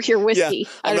sheets or your whiskey.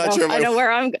 Yeah,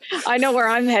 I know where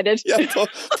I'm headed. Yeah,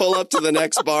 pull up to the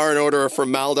next bar and order a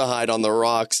formaldehyde on the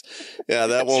rocks. Yeah,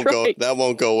 that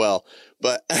won't go well.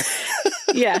 But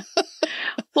yeah.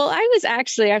 Well, I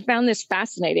found this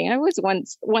fascinating. I was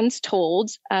once told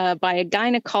by a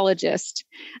gynecologist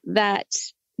that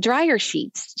dryer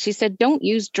sheets, she said, don't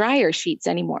use dryer sheets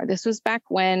anymore. This was back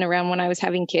around when I was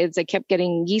having kids, I kept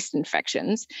getting yeast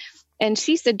infections. And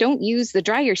she said, don't use the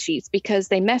dryer sheets because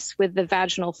they mess with the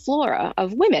vaginal flora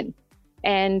of women.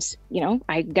 And,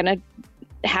 I'm going to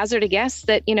hazard a guess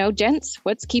that, gents,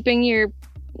 what's keeping your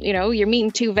meat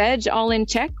and two veg all in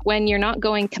check when you're not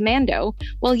going commando?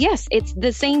 Well, yes, it's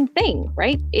the same thing,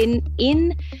 right?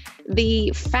 In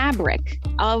the fabric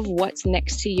of what's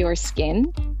next to your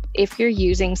skin, if you're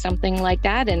using something like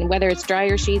that, and whether it's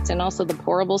dryer sheets and also the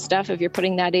pourable stuff, if you're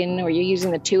putting that in, or you're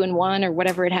using the 2-in-1 or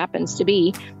whatever it happens to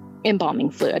be, embalming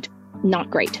fluid, not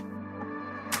great.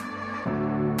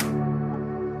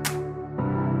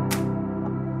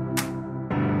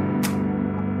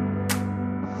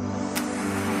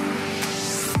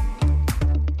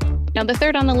 Now, the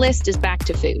third on the list is back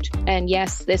to food. And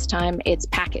yes, this time it's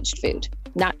packaged food.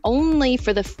 Not only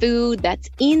for the food that's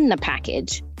in the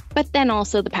package, but then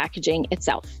also the packaging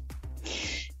itself.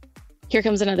 Here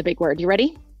comes another big word. You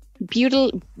ready?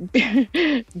 Butylated?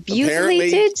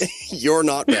 Apparently, you're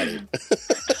not ready.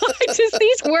 Just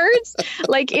these words,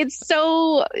 like it's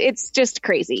just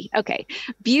crazy. Okay.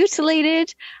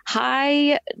 Butylated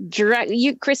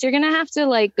Chris, you're going to have to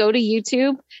like go to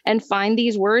YouTube and find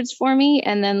these words for me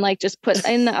and then like just put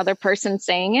in the other person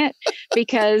saying it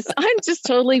because I'm just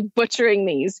totally butchering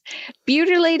these.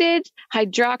 Butylated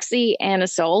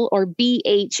hydroxyanisole or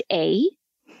BHA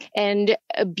and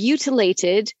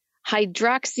butylated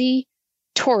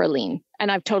hydroxytoluene.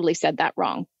 And I've totally said that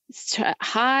wrong.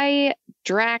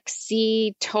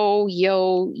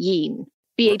 Hydroxytoluene,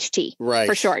 BHT, right?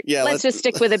 For short. Yeah, let's just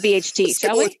stick with a BHT,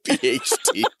 shall we?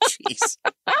 BHT. Jeez.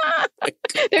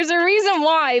 There's a reason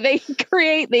why they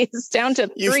create these down to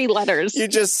 3 letters. You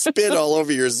just spit all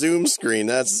over your Zoom screen.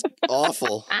 That's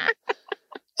awful.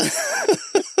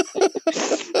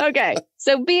 Okay,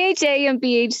 so BHA and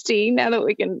BHT, now that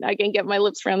I can get my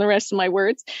lips around the rest of my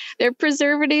words, they're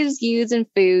preservatives used in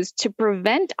foods to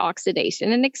prevent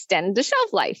oxidation and extend the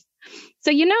shelf life.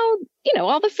 So, you know,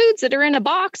 all the foods that are in a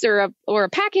box or a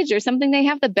package or something, they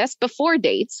have the best before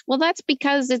dates. Well, that's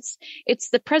because it's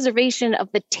the preservation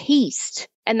of the taste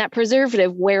and that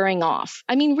preservative wearing off.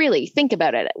 I mean, really, think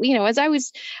about it. You know, as I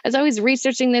was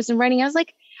researching this and writing, I was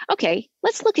like, okay,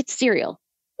 let's look at cereal.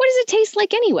 What does it taste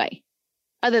like anyway?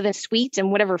 Other than sweet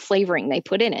and whatever flavoring they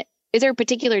put in it. Is there a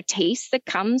particular taste that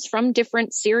comes from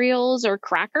different cereals or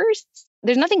crackers?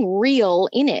 There's nothing real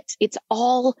in it. It's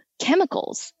all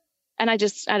chemicals. And I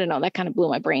don't know, that kind of blew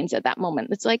my brains at that moment.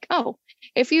 It's like, oh,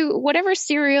 whatever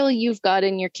cereal you've got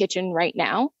in your kitchen right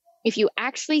now, if you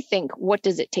actually think, what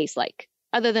does it taste like?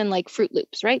 Other than like Fruit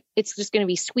Loops, right? It's just going to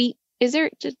be sweet. Is there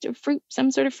just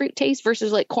some sort of fruit taste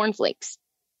versus like cornflakes?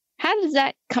 How does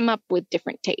that come up with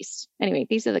different tastes? Anyway,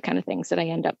 these are the kind of things that I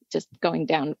end up just going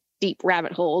down deep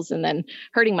rabbit holes and then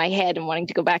hurting my head and wanting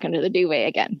to go back under the duvet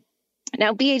again.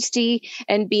 Now, BHT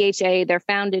and BHA, they're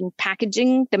found in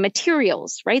packaging, the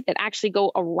materials, right, that actually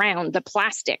go around the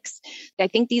plastics. I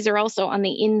think these are also on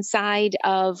the inside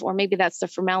of, or maybe that's the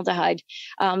formaldehyde,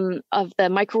 of the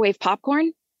microwave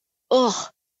popcorn.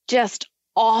 Ugh, just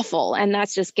awful. And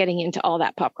that's just getting into all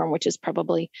that popcorn, which is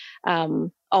probably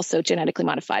also genetically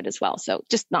modified as well. So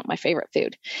just not my favorite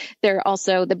food. They're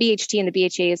also, the BHT and the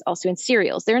BHA is also in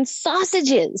cereals. They're in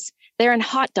sausages. They're in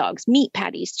hot dogs, meat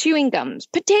patties, chewing gums,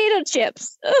 potato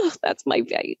chips. Ugh, that's my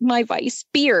vice.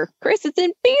 Beer. Chris, it's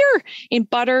in beer. In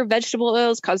butter, vegetable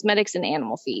oils, cosmetics, and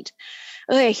animal feed.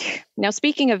 Ugh. Now,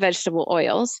 speaking of vegetable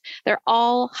oils, they're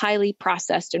all highly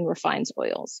processed and refined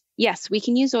oils. Yes, we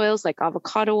can use oils like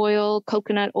avocado oil,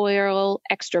 coconut oil,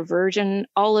 extra virgin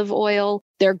olive oil.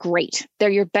 They're great. They're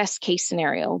your best case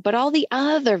scenario. But all the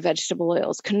other vegetable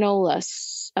oils, canola,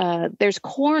 there's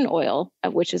corn oil,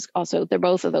 which is also,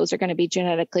 both of those are going to be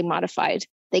genetically modified.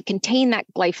 They contain that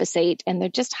glyphosate and they're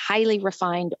just highly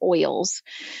refined oils.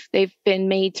 They've been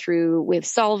made with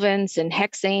solvents and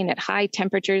hexane at high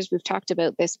temperatures. We've talked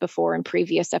about this before in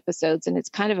previous episodes, and it's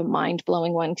kind of a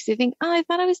mind-blowing one because you think, oh, I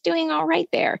thought I was doing all right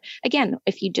there. Again,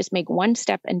 if you just make one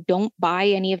step and don't buy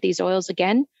any of these oils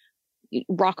again,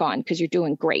 rock on because you're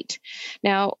doing great.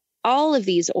 Now, all of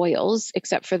these oils,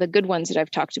 except for the good ones that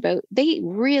I've talked about, they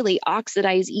really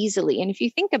oxidize easily. And if you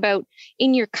think about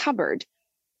in your cupboard,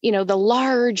 the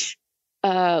large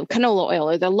canola oil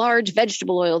or the large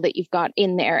vegetable oil that you've got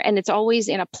in there, and it's always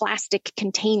in a plastic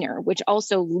container, which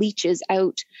also leaches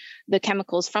out the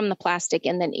chemicals from the plastic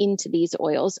and then into these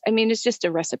oils. I mean, it's just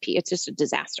a recipe. It's just a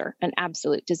disaster, an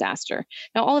absolute disaster.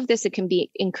 Now, all of this, it can be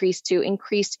increased to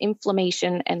increased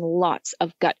inflammation and lots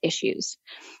of gut issues.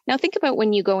 Now, think about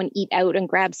when you go and eat out and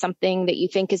grab something that you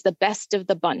think is the best of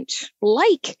the bunch,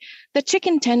 like the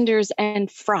chicken tenders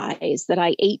and fries that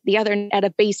I ate the other at a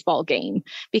baseball game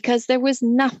because there was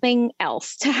nothing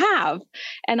else to have.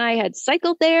 And I had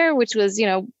cycled there, which was,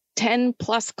 10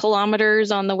 plus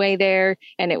kilometers on the way there.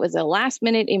 And it was a last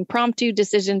minute impromptu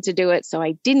decision to do it. So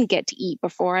I didn't get to eat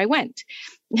before I went.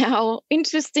 Now,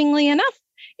 interestingly enough,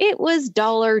 it was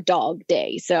Dollar Dog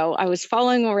Day. So I was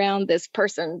following around this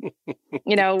person,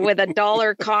 with a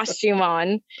dollar costume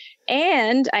on.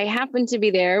 And I happened to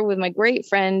be there with my great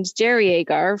friend, Jerry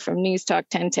Agar from News Talk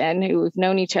 1010, who we've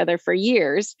known each other for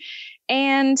years.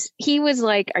 And he was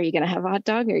like, are you going to have a hot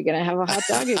dog? Are you going to have a hot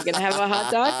dog? Are you going to have a hot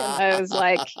dog? And I was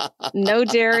like, no,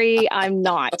 Jerry, I'm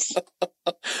not.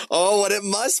 Oh, what it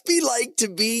must be like to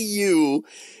be you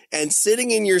and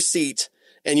sitting in your seat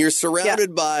and you're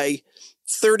surrounded by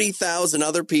 30,000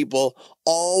 other people,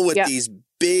 all with these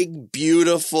big,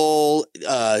 beautiful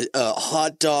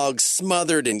hot dogs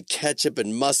smothered in ketchup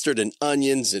and mustard and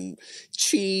onions and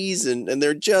cheese. And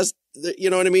they're just, you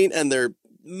know what I mean? And they're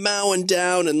mowing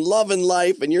down and loving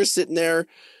life. And you're sitting there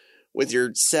with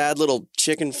your sad little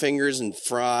chicken fingers and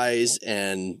fries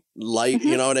and light,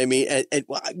 you know what I mean? And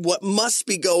what must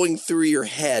be going through your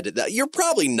head? That you're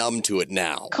probably numb to it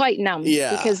now. Quite numb.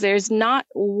 Yeah. Because there's not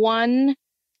one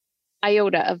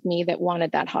iota of me that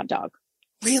wanted that hot dog.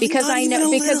 Really? Because I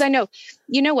know.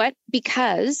 You know what?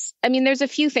 Because, I mean, there's a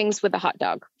few things with a hot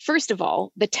dog. First of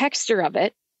all, the texture of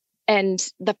it and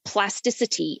the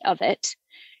plasticity of it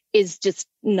is just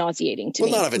nauseating to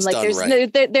me. Not if it's like done there's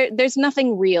right. There's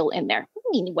nothing real in there. I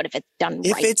mean, what if it's done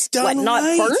right? If it's done what, not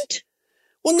right? burnt?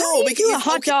 Well, no, How do you because do a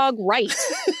hot dog right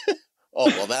Oh,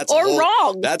 well, that's or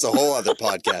wrong. That's a whole other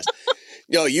podcast.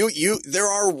 No, there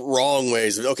are wrong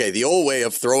ways. Okay, the old way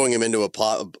of throwing them into a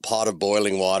pot of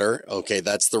boiling water. Okay,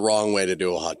 that's the wrong way to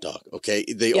do a hot dog. Okay,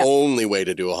 the only way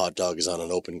to do a hot dog is on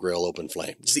an open grill, open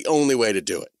flame. It's the only way to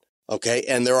do it. Okay,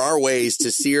 and there are ways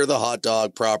to sear the hot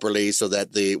dog properly so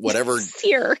that the whatever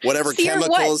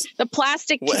chemicals, what? The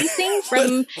plastic casing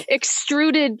from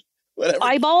extruded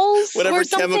eyeballs, whatever or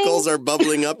something? Chemicals are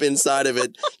bubbling up inside of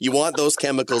it. You want those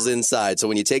chemicals inside. So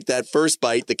when you take that first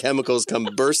bite, the chemicals come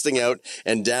bursting out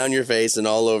and down your face and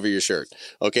all over your shirt.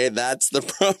 Okay, that's the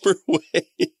proper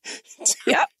way.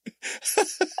 Yep.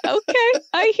 Okay,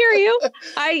 I hear you.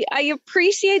 I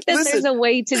appreciate that. Listen, there's a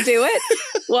way to do it.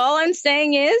 Well, all I'm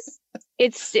saying is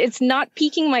it's not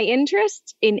piquing my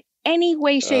interest in any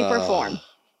way, shape, or form.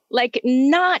 Like,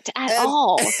 not at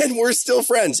all. And we're still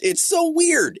friends. It's so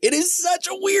weird. It is such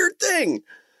a weird thing.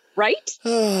 Right?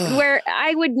 Where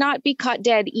I would not be caught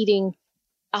dead eating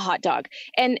a hot dog.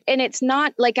 And it's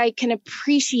not like I can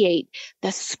appreciate the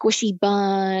squishy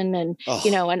bun and,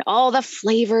 and all the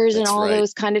flavors and all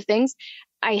those kind of things.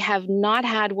 I have not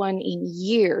had one in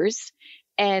years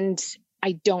and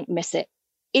I don't miss it.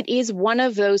 It is one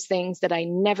of those things that I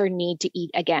never need to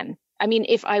eat again. I mean,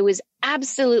 if I was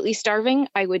absolutely starving,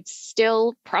 I would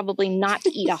still probably not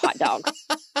eat a hot dog.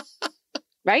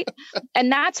 Right?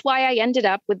 And that's why I ended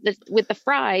up with the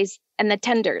fries and the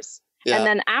tenders. Yeah. And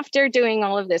then after doing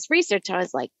all of this research, I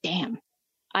was like, damn,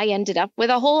 I ended up with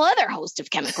a whole other host of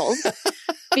chemicals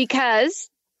because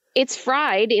it's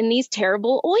fried in these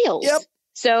terrible oils. Yep.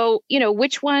 So,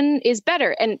 which one is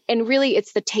better? And really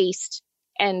it's the taste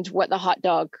and what the hot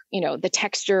dog, the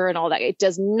texture and all that, it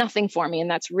does nothing for me.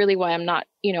 And that's really why I'm not,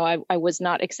 I was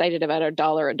not excited about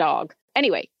 $1 a dog.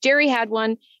 Anyway, Jerry had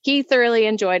one. He thoroughly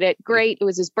enjoyed it. Great. It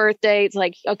was his birthday. It's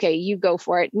like, okay, you go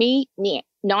for it. Me,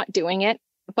 not doing it.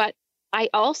 But I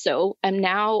also am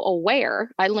now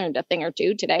aware, I learned a thing or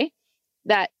two today,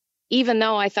 that even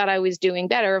though I thought I was doing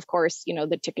better, of course,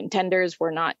 the chicken tenders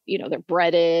were not, they're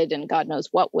breaded and God knows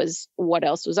what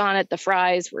else was on it. The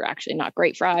fries were actually not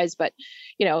great fries, but,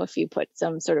 if you put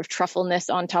some sort of truffleness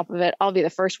on top of it, I'll be the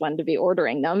first one to be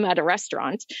ordering them at a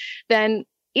restaurant. Then,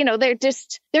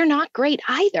 they're not great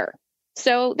either.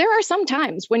 So there are some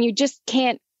times when you just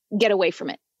can't get away from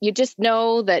it. You just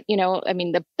know that,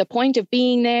 the point of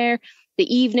being there,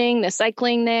 the evening, the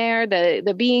cycling there,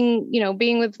 the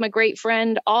being with my great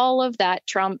friend, all of that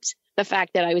trumped the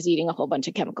fact that I was eating a whole bunch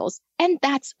of chemicals, and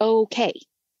that's okay.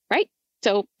 Right.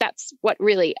 So that's what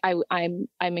really I'm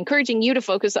encouraging you to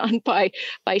focus on by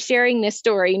sharing this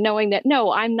story, knowing that,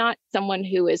 no, I'm not someone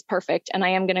who is perfect, and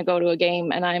I am going to go to a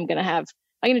game and I'm going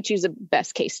to choose a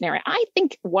best case scenario. I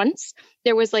think once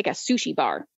there was like a sushi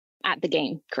bar at the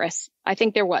game, Chris. I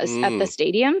think there was at the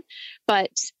stadium, but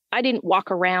I didn't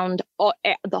walk around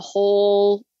the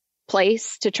whole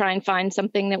place to try and find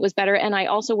something that was better. And I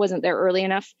also wasn't there early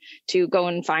enough to go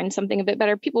and find something a bit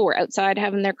better. People were outside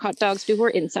having their hot dogs. People were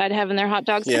inside having their hot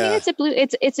dogs. Yeah. I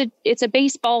mean, it's a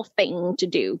baseball thing to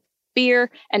do.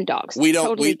 Beer and dogs. We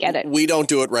get it. We don't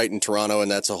do it right in Toronto, and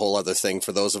that's a whole other thing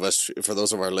for those of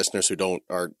our listeners who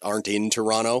aren't in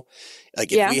Toronto.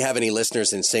 Like if we have any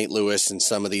listeners in St. Louis and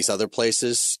some of these other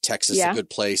places, Texas is a good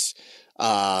place.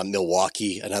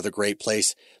 Milwaukee, another great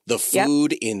place. The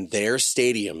food in their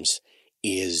stadiums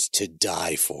is to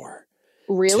die for.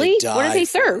 Really? What do they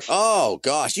serve? Oh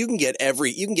gosh, you can get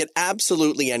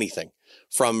absolutely anything.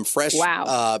 From fresh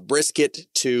brisket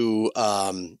to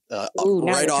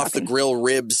right off the grill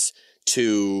ribs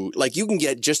to you can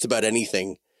get just about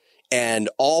anything, and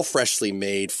all freshly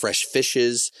made, fresh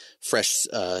fishes, fresh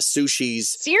sushis.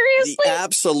 Seriously?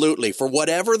 Absolutely. For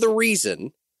whatever the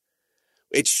reason,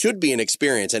 it should be an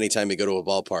experience anytime you go to a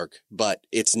ballpark, but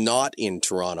it's not in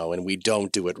Toronto, and we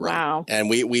don't do it right. Wow. And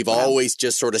we've always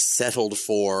just sort of settled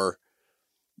for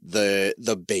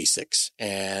the basics.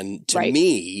 And to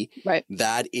me,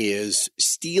 that is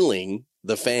stealing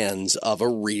the fans of a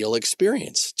real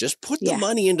experience. Just put the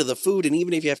money into the food, and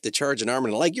even if you have to charge an arm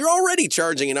and a leg, you're already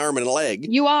charging an arm and a leg.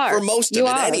 You are. For most of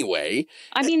it anyway.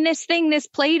 I mean, this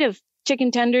plate of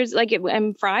chicken tenders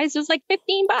and fries was like $15.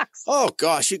 Oh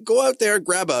gosh, you go out there,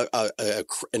 grab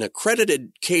an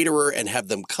accredited caterer and have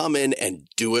them come in and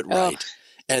do it right.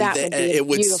 And that would be a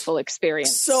beautiful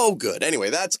experience. So good.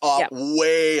 Anyway, that's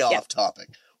way off topic.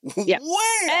 Yeah.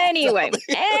 Anyway,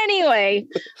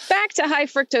 back to high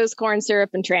fructose corn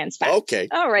syrup and trans fats. Okay.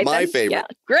 All right. My favorite. Yeah,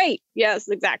 great. Yes,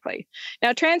 exactly.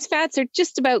 Now, trans fats are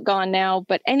just about gone now,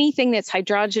 but anything that's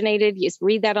hydrogenated, you just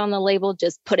read that on the label,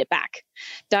 just put it back.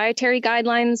 Dietary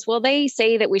guidelines, well, they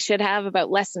say that we should have about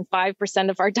less than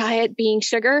 5% of our diet being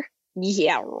sugar.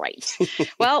 Yeah, right.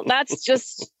 Well, that's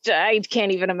just, I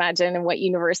can't even imagine in what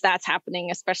universe that's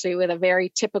happening, especially with a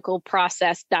very typical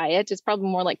processed diet. It's probably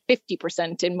more like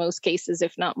 50% in most cases,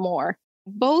 if not more.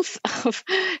 Both of,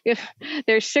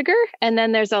 there's sugar, and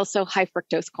then there's also high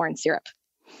fructose corn syrup.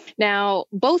 Now,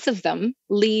 both of them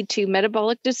lead to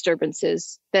metabolic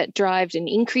disturbances that drive an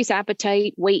increased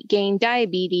appetite, weight gain,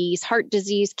 diabetes, heart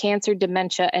disease, cancer,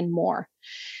 dementia, and more.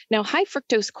 Now, high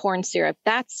fructose corn syrup,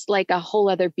 that's like a whole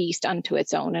other beast unto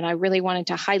its own. And I really wanted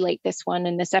to highlight this one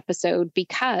in this episode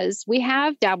because we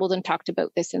have dabbled and talked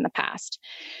about this in the past.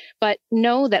 But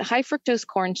know that high fructose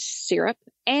corn syrup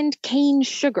and cane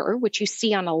sugar, which you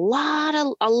see on a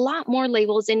lot more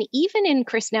labels, and even in,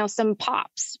 Chris, now some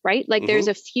pops, right? Like there's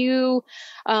a few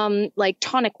like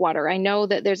tonic water. I know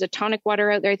that there's a tonic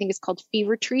water out there. I think it's called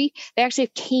Fever Tree. They actually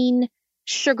have cane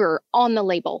sugar on the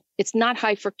label. It's not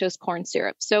high fructose corn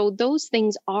syrup. So those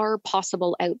things are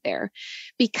possible out there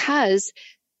because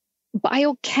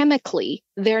biochemically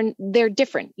they're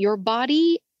different. Your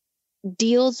body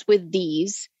deals with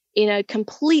these in a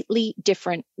completely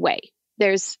different way.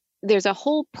 There's a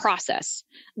whole process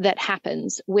that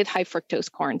happens with high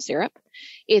fructose corn syrup.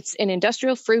 It's an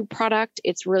industrial food product.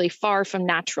 It's really far from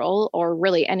natural or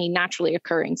really any naturally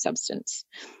occurring substance.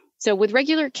 So with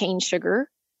regular cane sugar,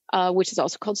 which is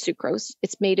also called sucrose,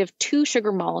 it's made of two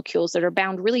sugar molecules that are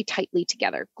bound really tightly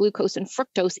together, glucose and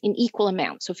fructose in equal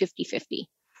amounts, so 50-50.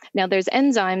 Now, there's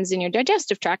enzymes in your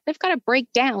digestive tract. They've got to break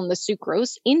down the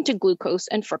sucrose into glucose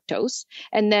and fructose,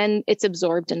 and then it's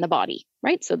absorbed in the body,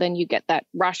 right? So then you get that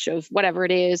rush of whatever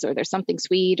it is, or there's something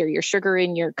sweet, or your sugar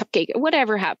in your cupcake,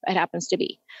 whatever it happens to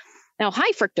be. Now,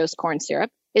 high fructose corn syrup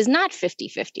is not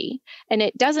 50-50, and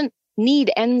it doesn't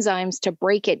need enzymes to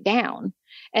break it down.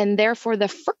 And therefore, the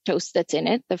fructose that's in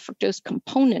it, the fructose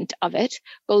component of it,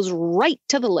 goes right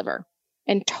to the liver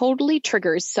and totally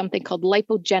triggers something called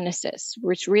lipogenesis,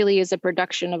 which really is a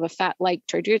production of a fat-like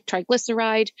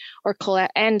triglyceride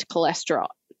and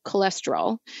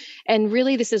cholesterol. And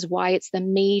really, this is why it's the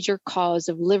major cause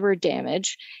of liver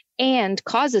damage and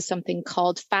causes something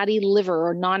called fatty liver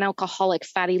or non-alcoholic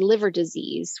fatty liver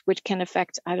disease, which can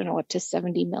affect, up to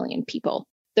 70 million people.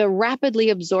 The rapidly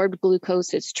absorbed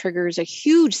glucose, it triggers a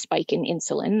huge spike in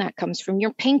insulin that comes from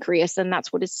your pancreas, and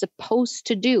that's what it's supposed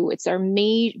to do. It's our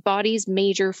body's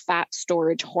major fat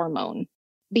storage hormone.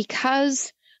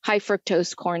 Because high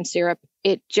fructose corn syrup,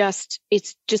 it just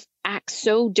acts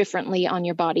so differently on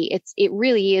your body. It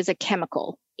really is a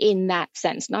chemical in that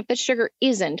sense. Not that sugar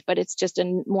isn't, but it's just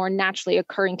a more naturally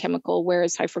occurring chemical,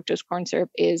 whereas high fructose corn syrup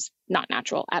is not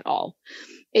natural at all.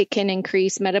 It can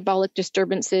increase metabolic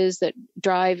disturbances that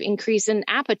drive increase in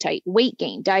appetite, weight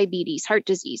gain, diabetes, heart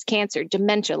disease, cancer,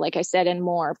 dementia, like I said, and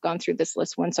more. I've gone through this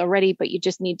list once already, but you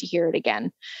just need to hear it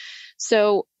again.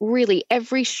 So really,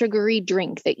 every sugary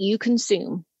drink that you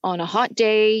consume on a hot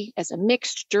day as a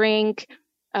mixed drink,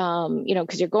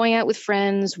 because you're going out with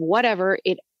friends, whatever,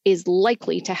 it is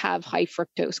likely to have high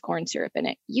fructose corn syrup in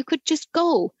it. You could just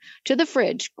go to the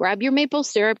fridge, grab your maple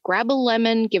syrup, grab a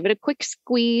lemon, give it a quick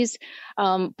squeeze,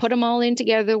 put them all in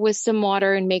together with some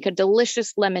water and make a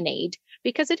delicious lemonade,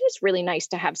 because it is really nice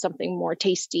to have something more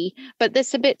tasty, but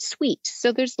that's a bit sweet.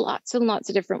 So there's lots and lots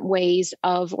of different ways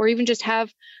of, or even just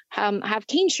have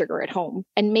cane sugar at home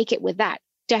and make it with that.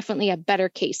 Definitely a better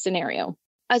case scenario.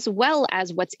 As well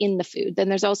as what's in the food. Then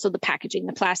there's also the packaging,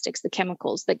 the plastics, the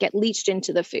chemicals that get leached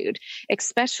into the food,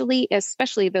 especially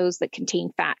those that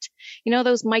contain fat.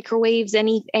 Those microwaves,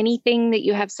 anything that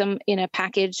you have some in a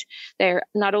package, they're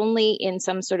not only in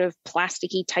some sort of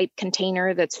plasticky type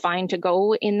container that's fine to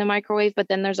go in the microwave, but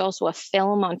then there's also a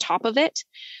film on top of it.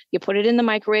 You put it in the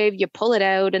microwave, you pull it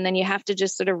out, and then you have to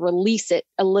just sort of release it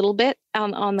a little bit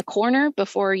on the corner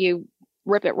before you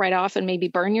rip it right off and maybe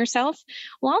burn yourself.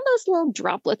 Well, all those little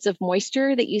droplets of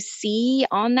moisture that you see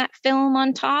on that film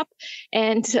on top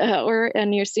and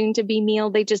your soon to be meal,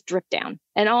 they just drip down.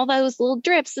 And all those little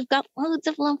drips have got loads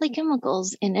of lovely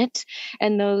chemicals in it.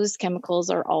 And those chemicals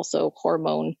are also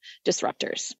hormone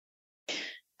disruptors.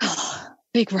 Oh,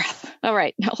 big breath. All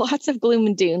right. Now, lots of gloom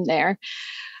and doom there,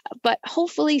 but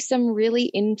hopefully some really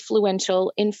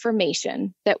influential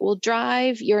information that will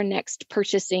drive your next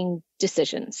purchasing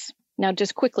decisions. Now,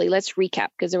 just quickly, let's recap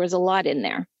because there was a lot in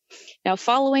there. Now,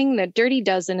 following the Dirty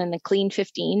Dozen and the Clean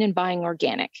 15 and buying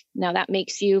organic. Now, that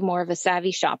makes you more of a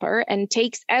savvy shopper and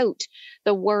takes out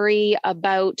the worry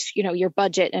about, your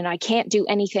budget and I can't do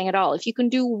anything at all. If you can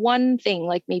do one thing,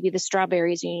 like maybe the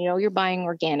strawberries, and you're buying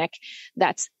organic,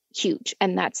 that's huge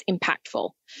and that's impactful.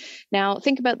 Now,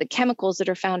 think about the chemicals that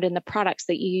are found in the products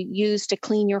that you use to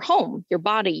clean your home, your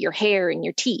body, your hair, and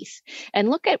your teeth. And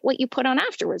look at what you put on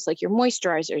afterwards, like your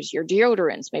moisturizers, your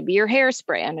deodorants, maybe your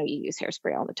hairspray. I know you use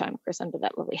hairspray all the time, Chris, under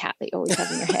that lovely hat that you always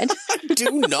have in your head. I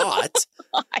do not.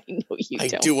 I know you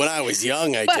don't. I do. When I was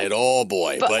young, I did. Oh,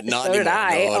 boy. But not so anymore. Did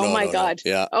I. No, my God.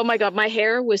 No. Yeah. Oh, my God. My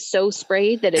hair was so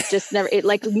sprayed that it just never, it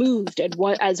like moved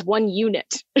as one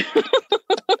unit.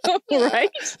 Right?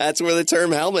 That's where the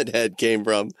term helmet head came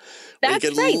from. That's you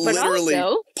could right. literally but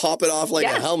also, pop it off like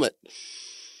a helmet.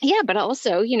 Yeah, but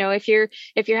also, if you're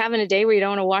having a day where you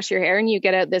don't want to wash your hair and you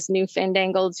get out this new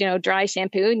fandangled, dry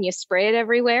shampoo and you spray it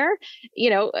everywhere,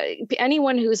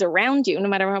 anyone who's around you, no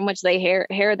matter how much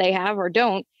hair they have or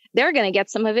don't, they're going to get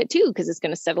some of it too, because it's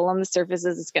going to settle on the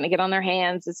surfaces. It's going to get on their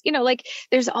hands. It's,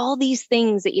 there's all these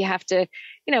things that you have to,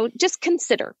 just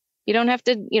consider. You don't have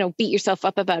to, beat yourself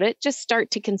up about it. Just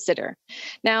start to consider.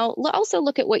 Now, also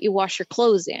look at what you wash your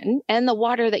clothes in and the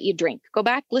water that you drink. Go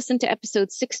back, listen to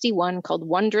episode 61 called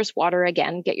Wondrous Water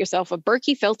again. Get yourself a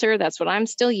Berkey filter. That's what I'm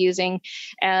still using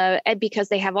because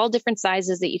they have all different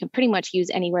sizes that you can pretty much use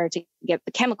anywhere to get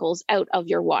the chemicals out of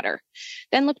your water.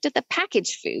 Then looked at the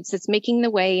packaged foods that's making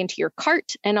the way into your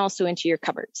cart and also into your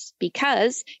cupboards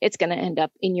because it's going to end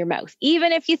up in your mouth.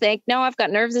 Even if you think, no, I've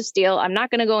got nerves of steel, I'm not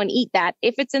going to go and eat that.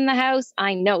 If it's in the house,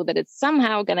 I know that it's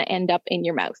somehow going to end up in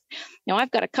your mouth. Now,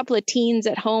 I've got a couple of teens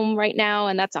at home right now,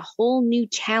 and that's a whole new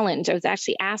challenge. I was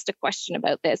actually asked a question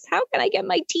about this. How can I get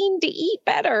my teen to eat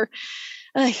better?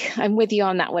 I'm with you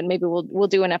on that one. Maybe we'll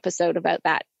do an episode about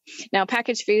that. Now,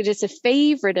 packaged food is a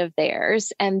favorite of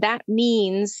theirs, and that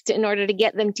means in order to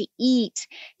get them to eat,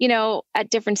 at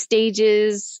different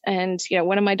stages. And,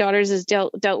 one of my daughters has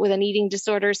dealt with an eating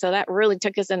disorder, so that really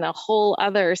took us in a whole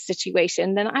other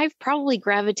situation. Then I've probably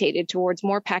gravitated towards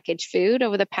more packaged food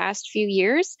over the past few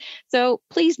years. So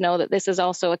please know that this is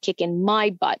also a kick in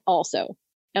my butt also.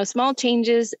 Now, small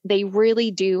changes, they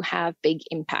really do have big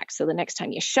impacts. So the next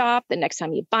time you shop, the next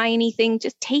time you buy anything,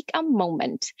 just take a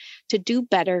moment to do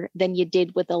better than you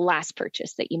did with the last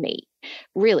purchase that you made.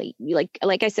 Really,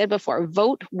 like I said before,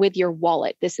 vote with your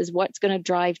wallet. This is what's going to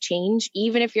drive change,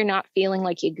 even if you're not feeling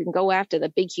like you can go after the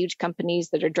big, huge companies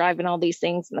that are driving all these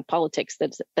things and the politics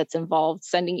that's involved,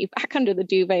 sending you back under the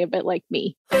duvet a bit like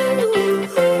me.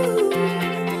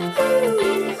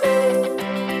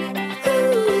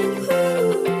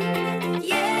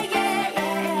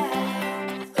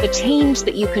 The change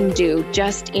that you can do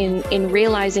just in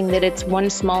realizing that it's one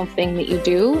small thing that you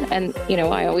do. And,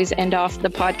 I always end off the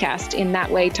podcast in that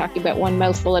way, talking about one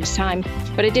mouthful at a time.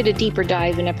 But I did a deeper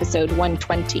dive in episode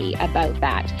 120 about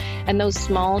that. And those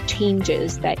small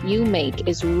changes that you make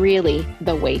is really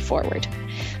the way forward.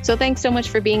 So thanks so much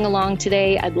for being along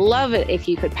today. I'd love it if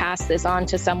you could pass this on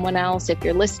to someone else. If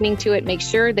you're listening to it, make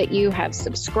sure that you have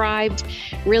subscribed.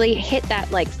 Really hit that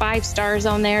 5 stars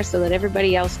on there so that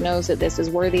everybody else knows that this is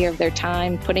worthy of their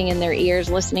time, putting in their ears,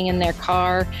 listening in their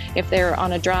car, if they're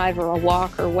on a drive or a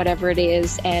walk or whatever it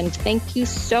is. And thank you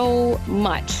so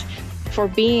much for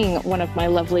being one of my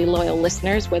lovely, loyal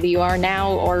listeners, whether you are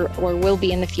now or will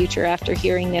be in the future after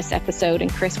hearing this episode. And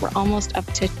Chris, we're almost up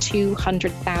to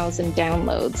 200,000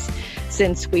 downloads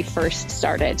since we first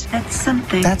started. That's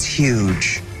something. That's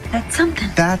huge. That's something.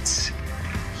 That's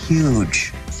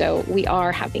huge. So we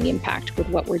are having impact with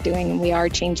what we're doing, and we are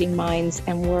changing minds,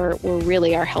 and we're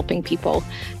really are helping people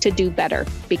to do better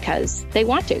because they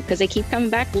want to, because they keep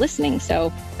coming back listening.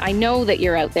 So I know that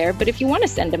you're out there, but if you want to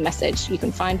send a message, you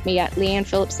can find me at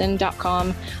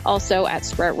leannephillipson.com, also at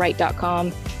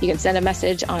sproutright.com. You can send a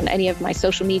message on any of my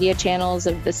social media channels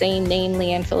of the same name,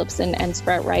 Leanne Phillipson and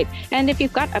Sprout Right. And if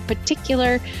you've got a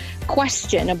particular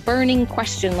question, a burning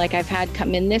question like I've had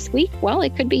come in this week, well,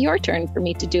 it could be your turn for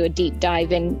me to do a deep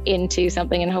dive into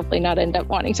something and hopefully not end up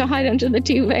wanting to hide under the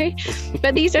duvet.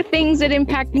 But these are things that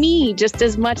impact me just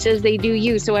as much as they do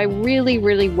you. So I really,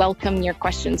 really welcome your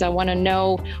questions. I want to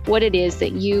know what it is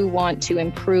that you want to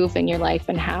improve in your life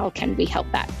and how can we help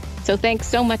that. So thanks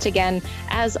so much again.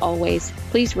 As always,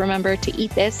 please remember to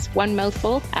eat this one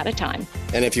mouthful at a time.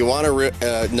 And if you want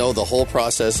to know the whole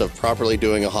process of properly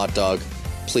doing a hot dog,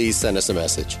 please send us a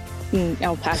message.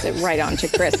 I'll pass it right on to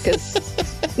Chris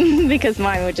because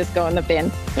mine would just go in the bin.